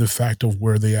on the fact of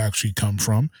where they actually come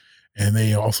from. And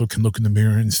they also can look in the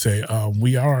mirror and say,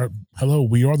 we are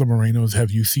the Morenos.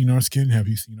 Have you seen our skin? Have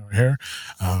you seen our hair?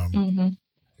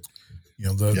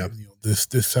 This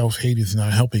self-hate is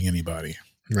not helping anybody.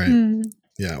 Right. Mm.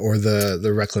 Yeah. Or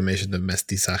the reclamation of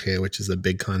mestizaje, which is a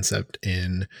big concept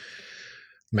in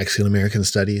Mexican American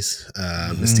studies.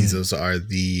 Mestizos are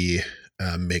the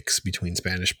mix between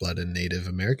Spanish blood and Native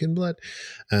American blood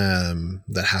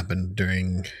that happened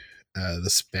during the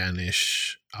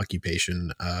Spanish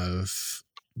occupation of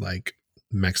like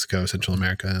Mexico, Central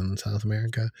America, and South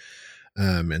America.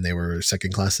 And they were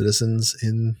second-class citizens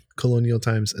in colonial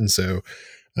times. And so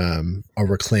a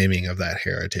reclaiming of that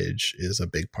heritage is a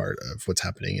big part of what's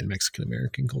happening in Mexican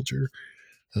American culture,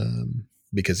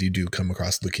 because you do come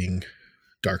across looking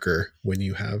darker when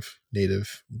you have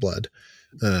Native blood.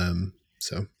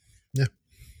 So yeah,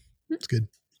 it's good.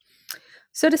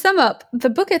 So to sum up, the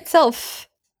book itself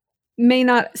may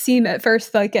not seem at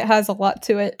first like it has a lot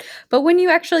to it, but when you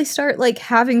actually start like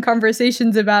having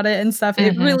conversations about it and stuff,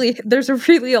 there's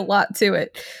really a lot to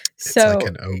it. It's So like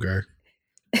an ogre.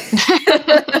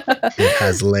 It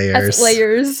has layers. Has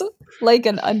layers like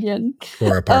an onion.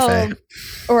 Or a parfait.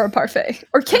 Or a parfait.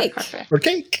 Or cake. Or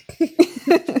cake.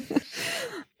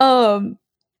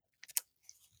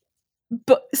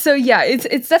 But so yeah,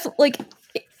 it's definitely like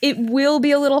it will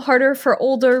be a little harder for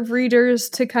older readers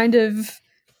to kind of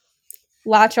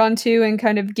latch onto and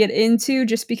kind of get into,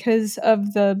 just because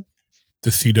of the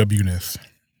CW-ness.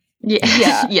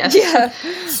 Yeah. Yes. Yeah.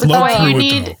 Slow through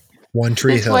it, though. One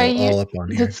Tree Hill all up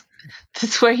on here.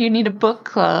 That's where you need a book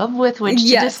club with which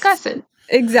to discuss it.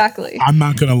 Exactly. I'm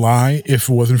not going to lie. If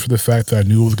it wasn't for the fact that I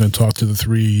knew I was going to talk to the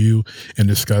three of you and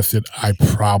discuss it, I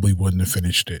probably wouldn't have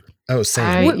finished it. Oh,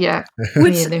 same. Which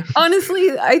honestly,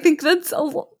 I think that's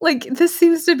like this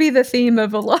seems to be the theme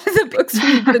of a lot of the books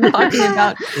we've been talking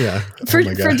about. Yeah, for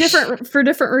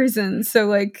different reasons. So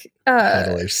like, how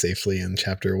to live safely in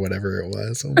chapter whatever it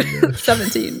was. Oh my gosh.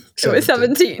 17. It was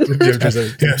 17.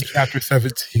 Chapter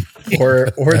 17.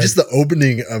 or just the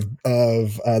opening of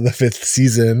the 5th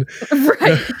season.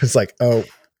 Right. It's like, oh.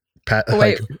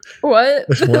 Wait, what?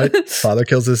 What? Father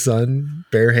kills his son,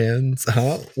 bare hands.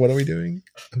 Huh? What are we doing?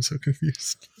 I'm so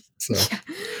confused. So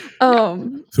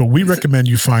we recommend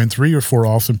you find 3 or 4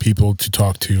 awesome people to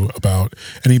talk to about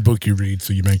any book you read,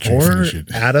 so you make sure you finish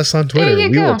it. Add us on Twitter.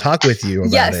 We will talk with you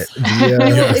about it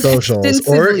via socials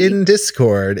or in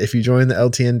Discord. If you join the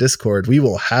LTN Discord, I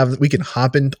will hop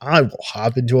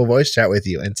into a voice chat with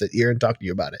you and sit here and talk to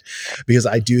you about it, because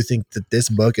I do think that this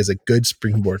book is a good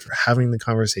springboard for having the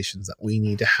conversations that we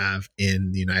need to have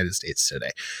in the United States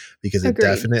today, because it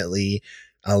definitely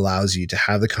allows you to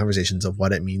have the conversations of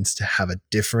what it means to have a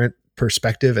different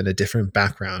perspective and a different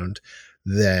background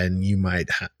than you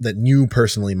that you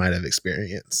personally might have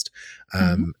experienced,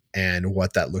 and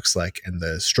what that looks like, and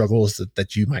the struggles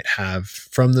that you might have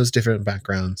from those different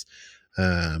backgrounds,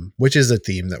 which is a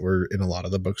theme that we're in a lot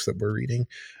of the books that we're reading.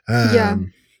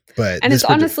 But and it's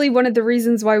honestly one of the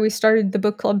reasons why we started the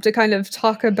book club, to kind of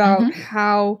talk about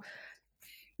how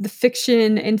the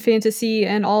fiction and fantasy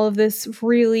and all of this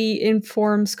really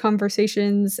informs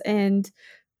conversations and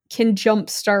can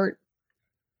jumpstart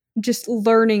just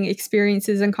learning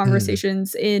experiences and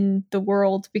conversations in the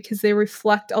world, because they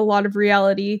reflect a lot of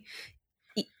reality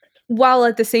while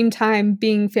at the same time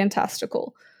being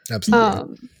fantastical.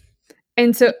 Absolutely.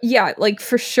 And so, yeah, like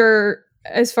for sure,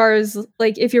 as far as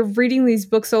like, if you're reading these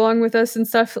books along with us and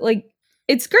stuff, like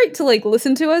it's great to like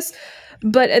listen to us,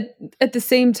 but at the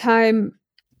same time,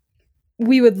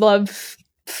 we would love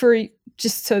for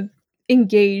just to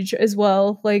engage as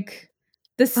well. Like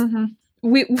this,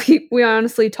 we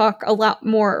honestly talk a lot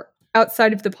more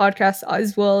outside of the podcast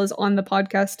as well as on the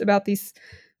podcast about these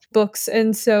books,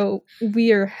 and so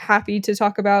we are happy to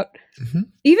talk about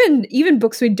even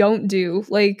books we don't do.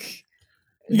 Like,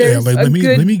 let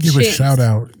me give a shout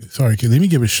out. Sorry, let me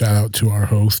give a shout out to our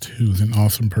host, who's an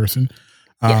awesome person.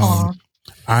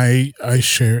 I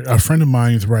shared, a friend of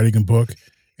mine is writing a book,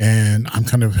 and I'm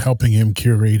kind of helping him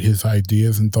curate his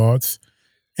ideas and thoughts.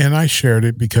 And I shared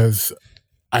it because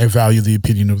I value the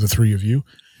opinion of the three of you.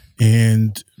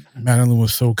 And Madeline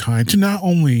was so kind to not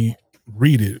only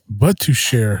read it, but to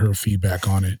share her feedback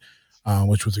on it,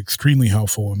 which was extremely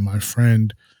helpful. And my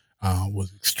friend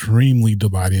was extremely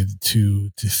delighted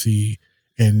to see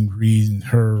and read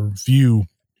her view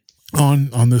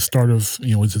on the start of,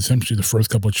 it's essentially the first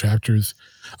couple of chapters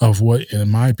of what, in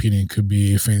my opinion, could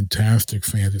be a fantastic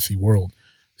fantasy world.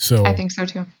 So I think so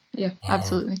too. Yeah,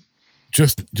 absolutely.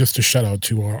 Just a shout out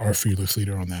to our fearless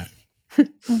leader on that.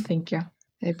 Thank you.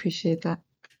 I appreciate that.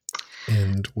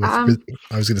 And with I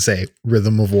was going to say,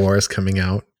 Rhythm of War is coming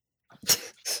out.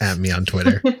 At me on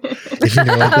Twitter. If you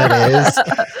know what that is,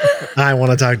 I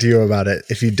want to talk to you about it.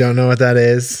 If you don't know what that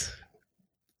is,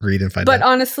 read and find out. But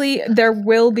honestly, there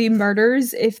will be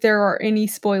murders if there are any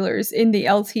spoilers in the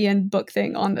LTN book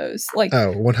thing on those. Like,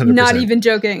 100%. Not even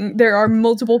joking. There are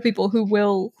multiple people who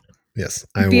will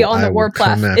be on the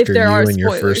warpath if there are spoilers.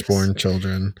 Your firstborn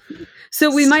children.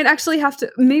 So we might actually have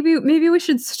to, maybe we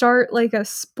should start like a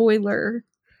spoiler.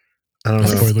 I don't know.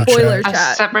 Spoiler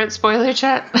chat. A separate spoiler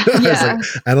chat? Yeah.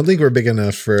 I don't think we're big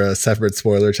enough for a separate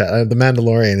spoiler chat. The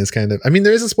Mandalorian is kind of,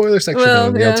 there is a spoiler section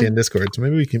on the LTN Discord, so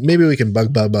maybe we can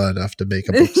bug Bubba enough to make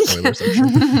a book spoiler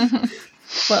section.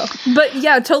 Well, but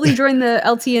yeah, totally join the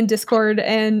LTN Discord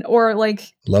or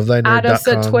like LoveThyNerd.com add us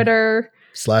at Twitter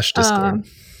 /Discord.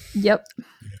 Yep.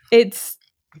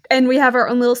 And we have our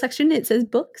own little section. It says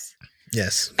books.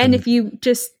 Yes. And if you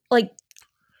just like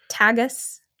tag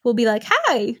us, we'll be like,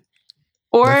 hi.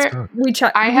 Or we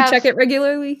check it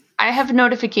regularly. I have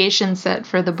notifications set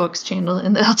for the books channel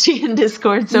in the LTN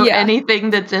Discord, so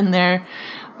anything that's in there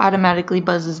automatically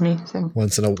buzzes me. So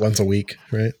once a week,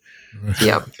 right?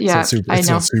 Yep. Yeah. It's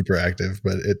not super active,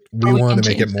 but we want to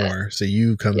make it more. So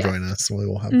you come join us, and we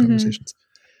will have conversations.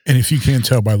 And if you can't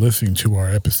tell by listening to our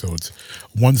episodes,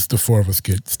 once the four of us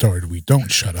get started, we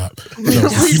don't shut up. So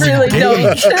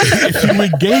if you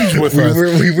engage with us,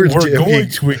 we're going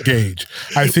to engage.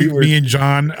 I think me and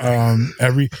John,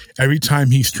 every time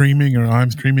he's streaming or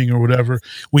I'm streaming or whatever,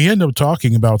 we end up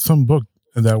talking about some book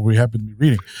that we happen to be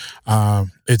reading.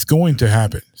 It's going to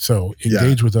happen. So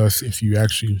engage with us if you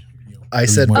actually... I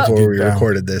said before we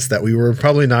recorded this that we were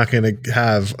probably not going to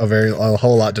have a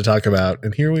whole lot to talk about,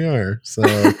 and here we are. So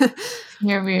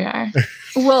here we are.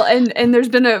 Well, and there's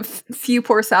been a few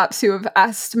poor saps who have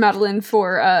asked Madeline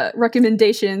for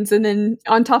recommendations, and then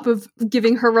on top of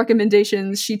giving her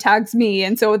recommendations, she tags me,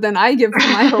 and so then I give her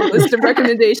my whole list of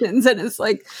recommendations, and it's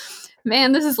like,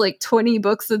 man, this is like 20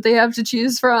 books that they have to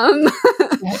choose from.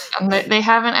 And they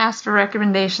haven't asked for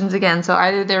recommendations again, so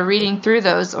either they're reading through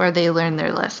those or they learned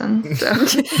their lesson. So.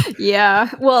 Yeah,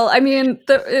 well,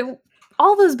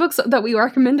 all those books that we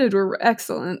recommended were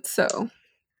excellent, so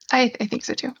I think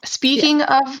so too. Speaking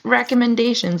of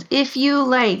recommendations, if you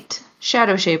liked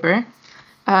Shadowshaper,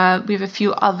 we have a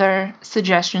few other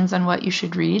suggestions on what you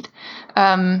should read.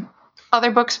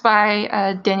 Other books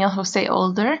by Daniel José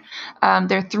Older.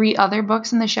 There are 3 other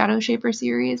books in the Shadowshaper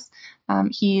series.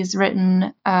 He's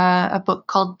written a book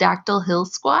called Dactyl Hill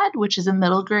Squad, which is a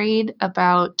middle grade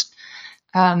about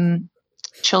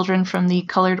children from the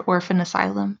Colored Orphan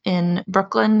Asylum in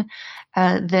Brooklyn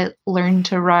that learn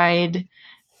to ride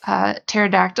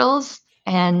pterodactyls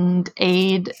and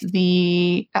aid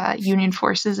the Union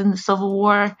forces in the Civil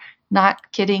War.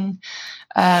 Not kidding.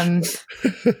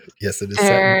 Yes, it is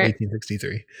set in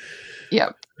 1863.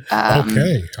 Yep.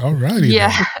 Okay. All righty.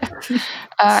 Yeah.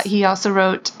 He also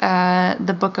wrote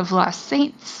the Book of Lost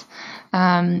Saints,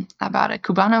 about a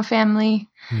Cubano family.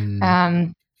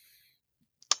 And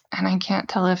I can't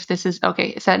tell if this is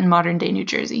set in modern day New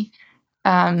Jersey.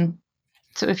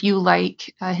 So if you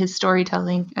like his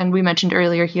storytelling, and we mentioned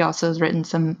earlier, he also has written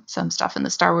some stuff in the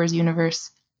Star Wars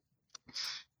universe.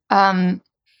 I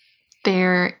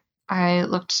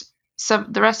looked.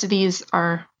 The rest of these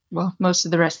are, most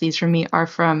of the rest of these for me are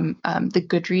from the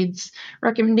Goodreads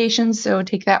recommendations. So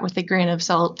take that with a grain of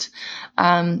salt.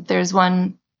 There's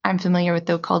one I'm familiar with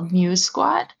though called Muse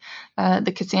Squad,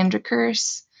 the Cassandra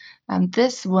Curse.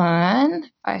 This one,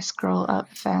 if I scroll up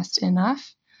fast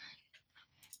enough.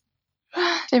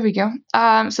 There we go.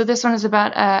 So this one is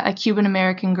about a Cuban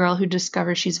American girl who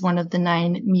discovers she's one of the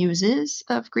 9 muses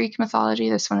of Greek mythology.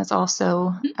 This one is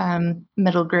also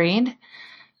middle grade.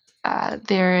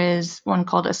 There is one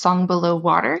called A Song Below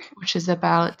Water, which is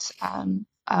about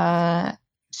a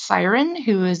siren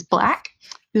who is black,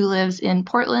 who lives in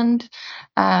Portland.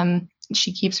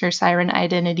 She keeps her siren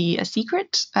identity a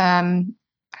secret, and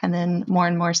then more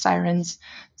and more sirens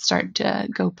start to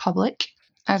go public,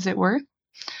 as it were.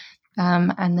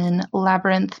 And then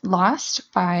Labyrinth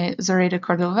Lost by Zoraida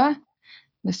Cordova.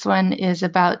 This one is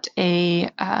about a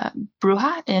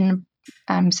bruja in,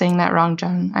 I'm saying that wrong,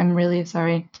 John. I'm really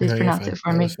sorry. Please pronounce it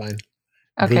for me. That was fine.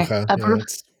 Okay.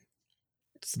 Bruja.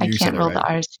 I can't roll the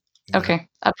R's. Yeah. Okay.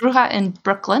 A bruja in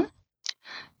Brooklyn,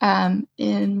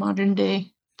 in modern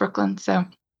day Brooklyn. So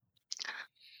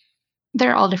there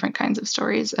are all different kinds of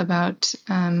stories about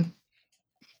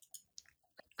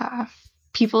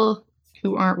people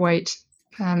who aren't white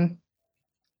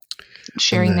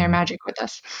sharing their magic with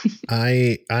us.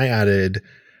 I added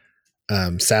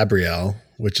Sabriel,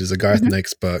 which is a Garth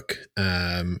Nix book.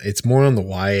 It's more on the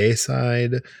YA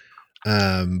side,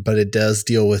 but it does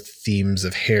deal with themes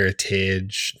of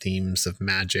heritage, themes of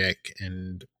magic,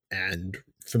 and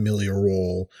familiar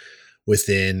role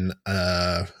within.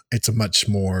 It's a much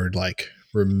more like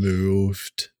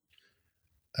removed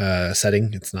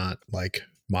setting. It's not like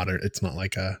modern. It's not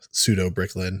like a pseudo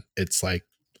Brooklyn. It's like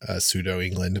pseudo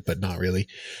England, but not really.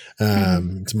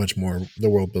 It's much more, the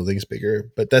world building is bigger,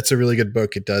 but that's a really good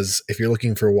book. It does, if you're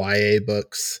looking for YA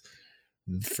books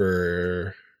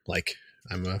for like,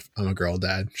 I'm a girl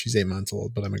dad. She's 8 months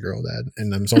old, but I'm a girl dad.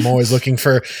 And so I'm always looking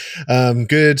for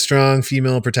good, strong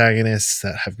female protagonists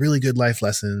that have really good life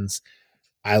lessons.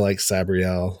 I like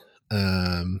Sabriel.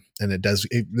 And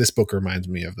this book reminds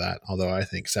me of that. Although I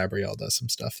think Sabriel does some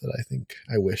stuff that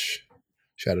I wish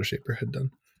Shadowshaper had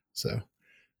done. So,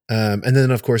 and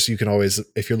then of course you can always,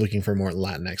 if you're looking for more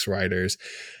Latinx writers,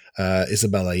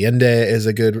 Isabel Allende is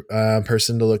a good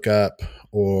person to look up.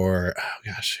 Or I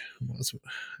had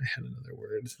another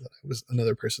word that was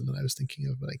another person that I was thinking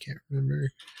of, but I can't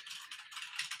remember.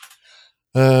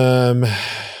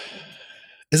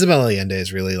 Isabel Allende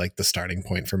is really like the starting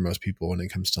point for most people when it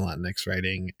comes to Latinx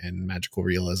writing and magical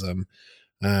realism.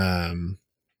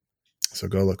 So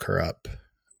go look her up.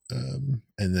 And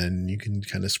then you can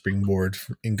kind of springboard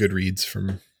in Goodreads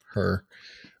from her.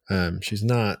 She's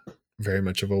not very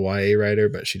much of a YA writer,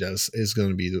 but she is going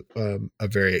to be a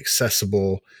very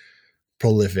accessible,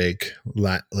 prolific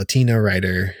Latina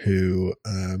writer who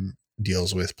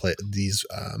deals with these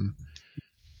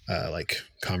like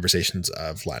conversations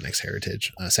of Latinx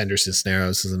heritage. Sandra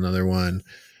Cisneros is another one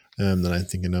that I'm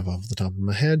thinking of off the top of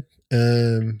my head.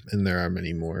 And there are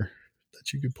many more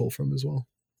that you could pull from as well.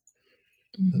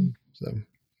 So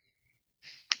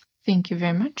thank you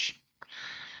very much.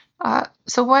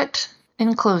 So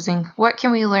in closing, what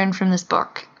can we learn from this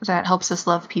book that helps us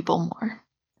love people more?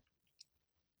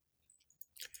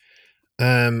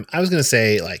 I was going to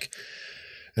say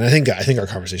and I think our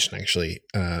conversation actually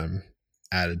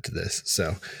added to this.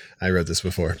 So I wrote this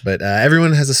before, but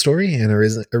everyone has a story and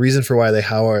a reason for why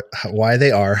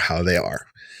they are how they are.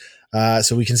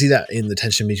 So we can see that in the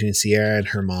tension between Sierra and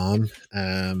her mom,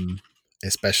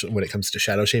 especially when it comes to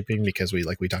shadow shaping, because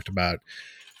we talked about,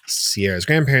 Sierra's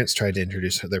grandparents tried to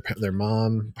introduce her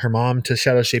mom to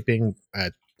shadow shaping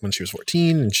when she was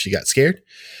 14, and she got scared.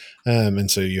 And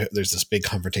so there's this big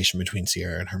confrontation between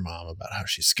Sierra and her mom about how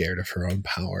she's scared of her own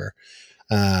power.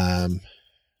 And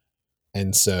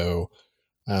so,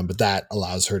 but that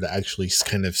allows her to actually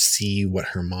kind of see what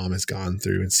her mom has gone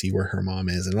through and see where her mom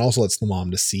is. And it also lets the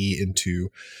mom to see into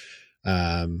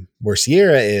where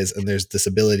Sierra is. And there's this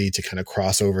ability to kind of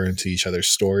cross over into each other's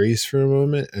stories for a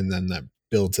moment. And then that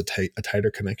builds a tighter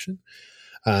connection.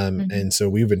 And so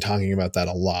we've been talking about that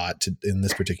a lot in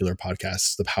this particular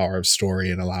podcast, the power of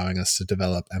story and allowing us to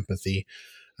develop empathy.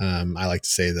 I like to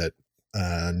say that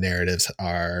narratives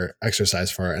are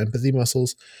exercise for our empathy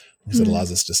muscles, because it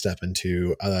allows us to step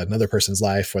into another person's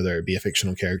life, whether it be a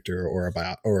fictional character or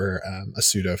a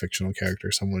pseudo fictional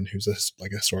character, someone who's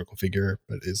like a historical figure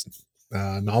but is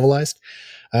novelized,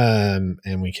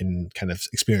 and we can kind of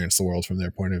experience the world from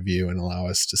their point of view and allow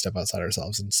us to step outside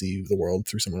ourselves and see the world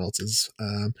through someone else's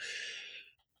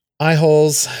eye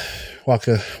holes, walk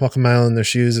a mile in their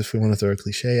shoes, if we want to throw a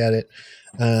cliche at it,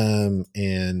 and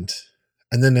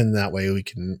then in that way we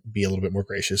can be a little bit more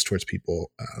gracious towards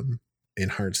people in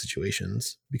hard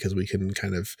situations, because we can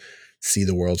kind of see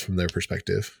the world from their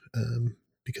perspective,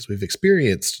 because we've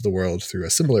experienced the world through a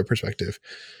similar perspective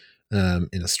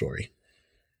in a story.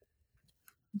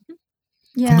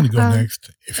 Yeah, I'm going to go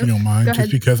next, if you don't mind,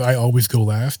 just because I always go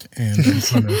last, and I'm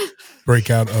trying to break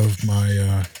out of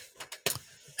my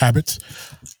habits.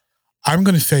 I'm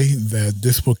going to say that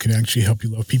this book can actually help you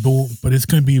love people, but it's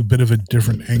going to be a bit of a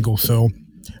different angle. So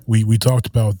we talked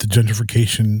about the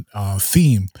gentrification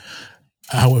theme,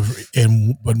 however,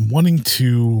 but wanting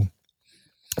to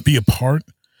be a part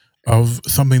of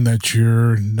something that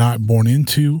you're not born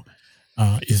into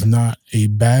is not a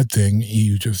bad thing.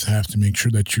 You just have to make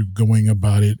sure that you're going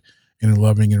about it in a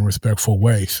loving and respectful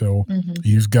way. So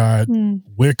you've got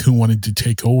Wick, who wanted to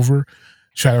take over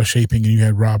Shadowshaping, and you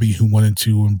had Robbie, who wanted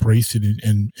to embrace it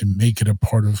and make it a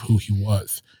part of who he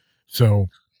was. So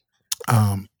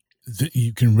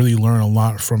you can really learn a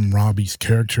lot from Robbie's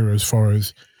character as far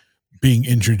as being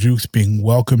introduced, being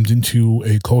welcomed into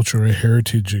a culture, a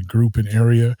heritage, a group, an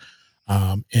area,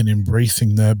 and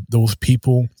embracing those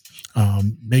people,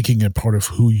 making it part of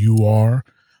who you are,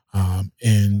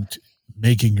 and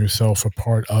making yourself a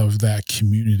part of that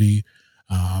community,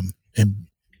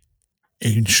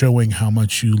 and showing how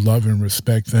much you love and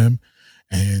respect them.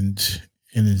 And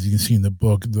as you can see in the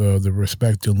book, the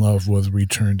respect and love was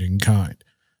returned in kind.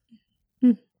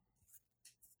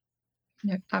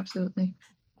 Yeah, absolutely.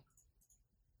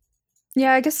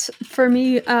 Yeah, I guess for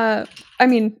me, I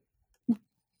mean,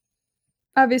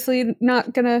 obviously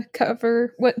not gonna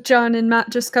cover what John and Matt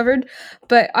just covered,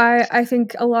 but I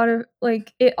think a lot of,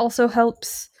 like, it also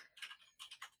helps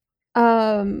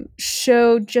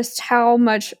show just how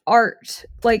much art,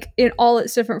 like in all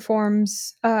its different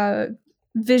forms,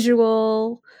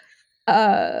 visual,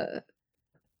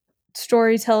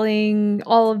 storytelling,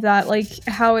 all of that, like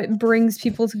how it brings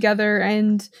people together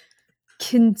and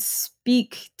can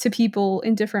speak to people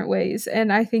in different ways.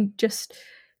 And I think just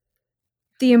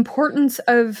the importance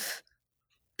of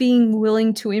being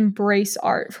willing to embrace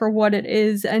art for what it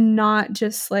is, and not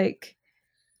just like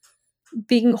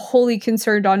being wholly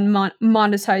concerned on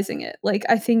monetizing it. Like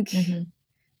I think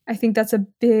that's a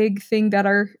big thing that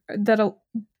a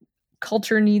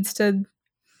culture needs to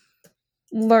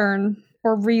learn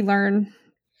or relearn,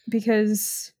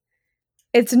 because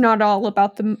it's not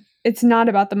about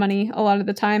the money a lot of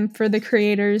the time for the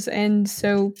creators. And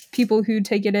so people who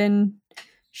take it in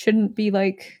shouldn't be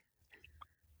like,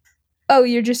 oh,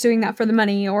 you're just doing that for the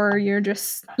money, or you're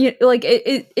just, you know, like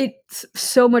it's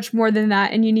so much more than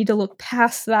that, and you need to look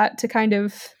past that to kind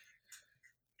of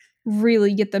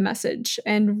really get the message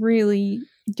and really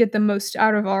get the most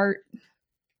out of art,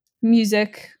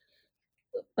 music.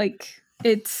 Like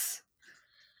it's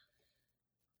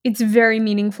very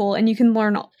meaningful, and you can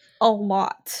learn a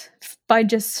lot by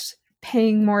just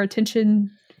paying more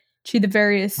attention to the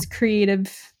various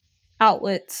creative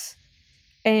outlets,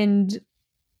 and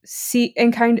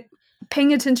kind of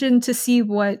paying attention to see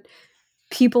what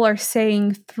people are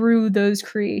saying through those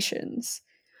creations,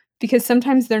 because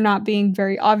sometimes they're not being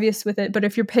very obvious with it, but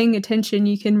if you're paying attention,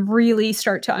 you can really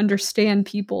start to understand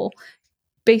people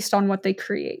based on what they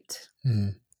create.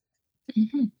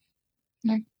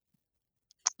 Yeah.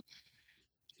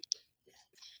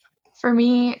 For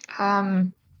me,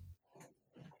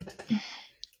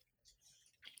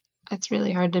 it's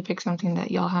really hard to pick something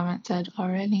that y'all haven't said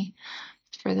already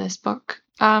for this book.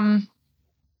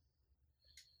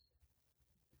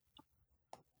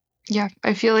 Yeah,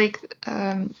 I feel like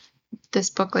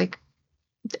this book, like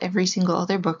every single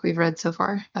other book we've read so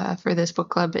far for this book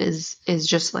club, is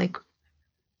just like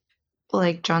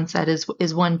John said,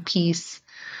 is one piece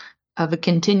of a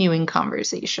continuing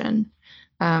conversation,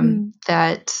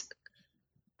 that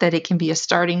it can be a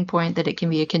starting point, that it can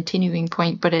be a continuing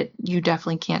point, but you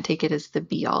definitely can't take it as the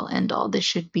be all end all. This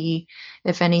should be,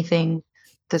 if anything,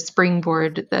 the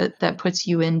springboard that puts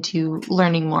you into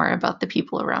learning more about the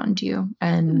people around you,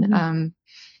 and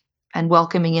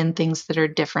welcoming in things that are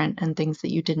different, and things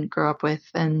that you didn't grow up with,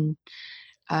 and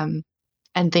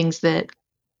things that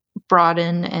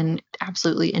broaden and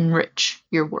absolutely enrich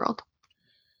your world.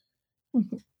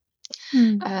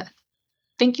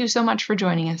 thank you so much for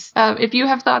joining us. If you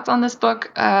have thoughts on this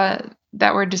book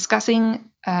that we're discussing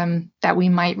that we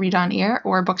might read on air,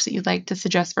 or books that you'd like to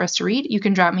suggest for us to read, you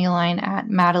can drop me a line at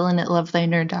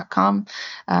madeline@lovethynerd.com.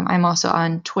 I'm also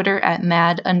on Twitter at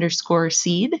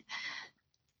mad_seed.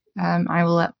 I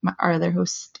will let our other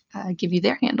hosts give you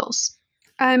their handles.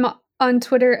 I'm on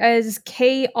Twitter as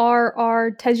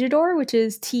KRR Tejador, which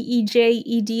is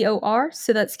TEJEDOR.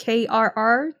 So that's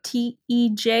KRR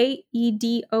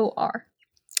TEJEDOR.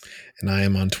 And I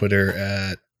am on Twitter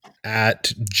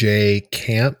at JCamp,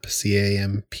 CAMP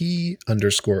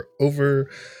 _over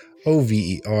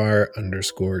OVER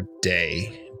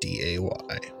 _day, DAY.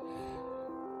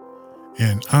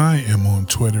 And I am on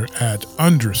Twitter at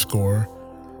 _ROCKIN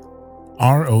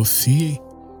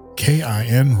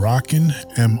Rockin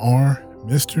MR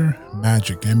Mr.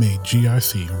 Magic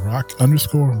MAGIC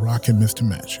 _Rockin Mr.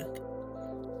 Magic.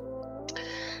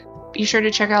 Be sure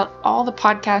to check out all the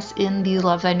podcasts in the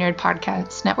Love Thy Nerd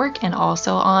podcast network and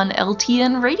also on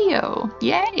LTN Radio.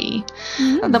 Yay!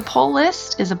 Mm-hmm. The Poll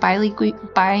List is a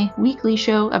bi-weekly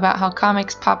show about how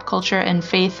comics, pop culture, and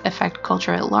faith affect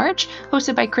culture at large,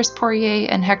 hosted by Chris Poirier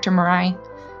and Hector Marai.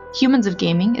 Humans of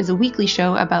Gaming is a weekly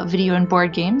show about video and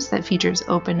board games that features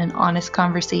open and honest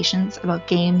conversations about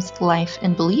games, life,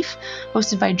 and belief,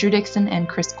 hosted by Drew Dixon and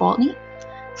Chris Gwaltney.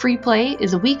 Free Play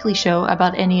is a weekly show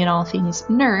about any and all things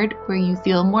nerd, where you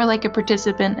feel more like a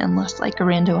participant and less like a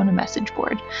rando on a message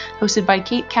board, hosted by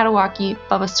Kate Katawaki,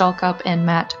 Bubba Stallcup, and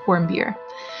Matt Wormbier.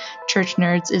 Church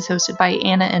Nerds is hosted by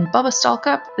Anna and Bubba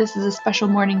Stallcup. This is a special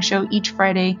morning show each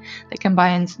Friday that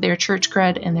combines their church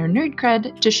cred and their nerd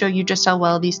cred to show you just how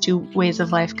well these two ways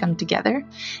of life come together.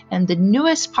 And the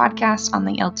newest podcast on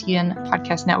the LTN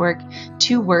Podcast Network,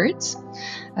 Two Words.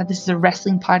 This is a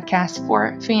wrestling podcast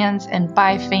for fans and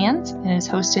by fans, and is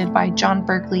hosted by John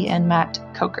Berkeley and Matt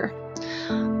Coker.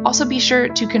 Also be sure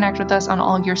to connect with us on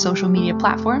all your social media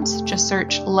platforms. Just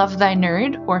search Love Thy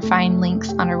Nerd or find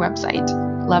links on our website,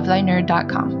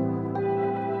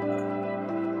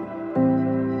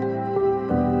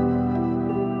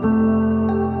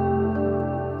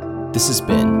 lovethynerd.com. This has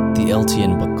been the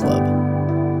LTN Book Club.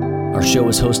 Our show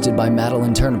is hosted by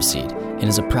Madeline Turnipseed and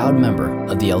is a proud member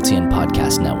of the LTN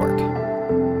Podcast Network.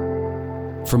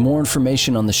 For more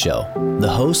information on the show, the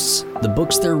hosts, the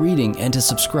books they're reading, and to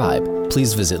subscribe,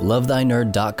 please visit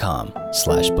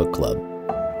lovethynerd.com/bookclub.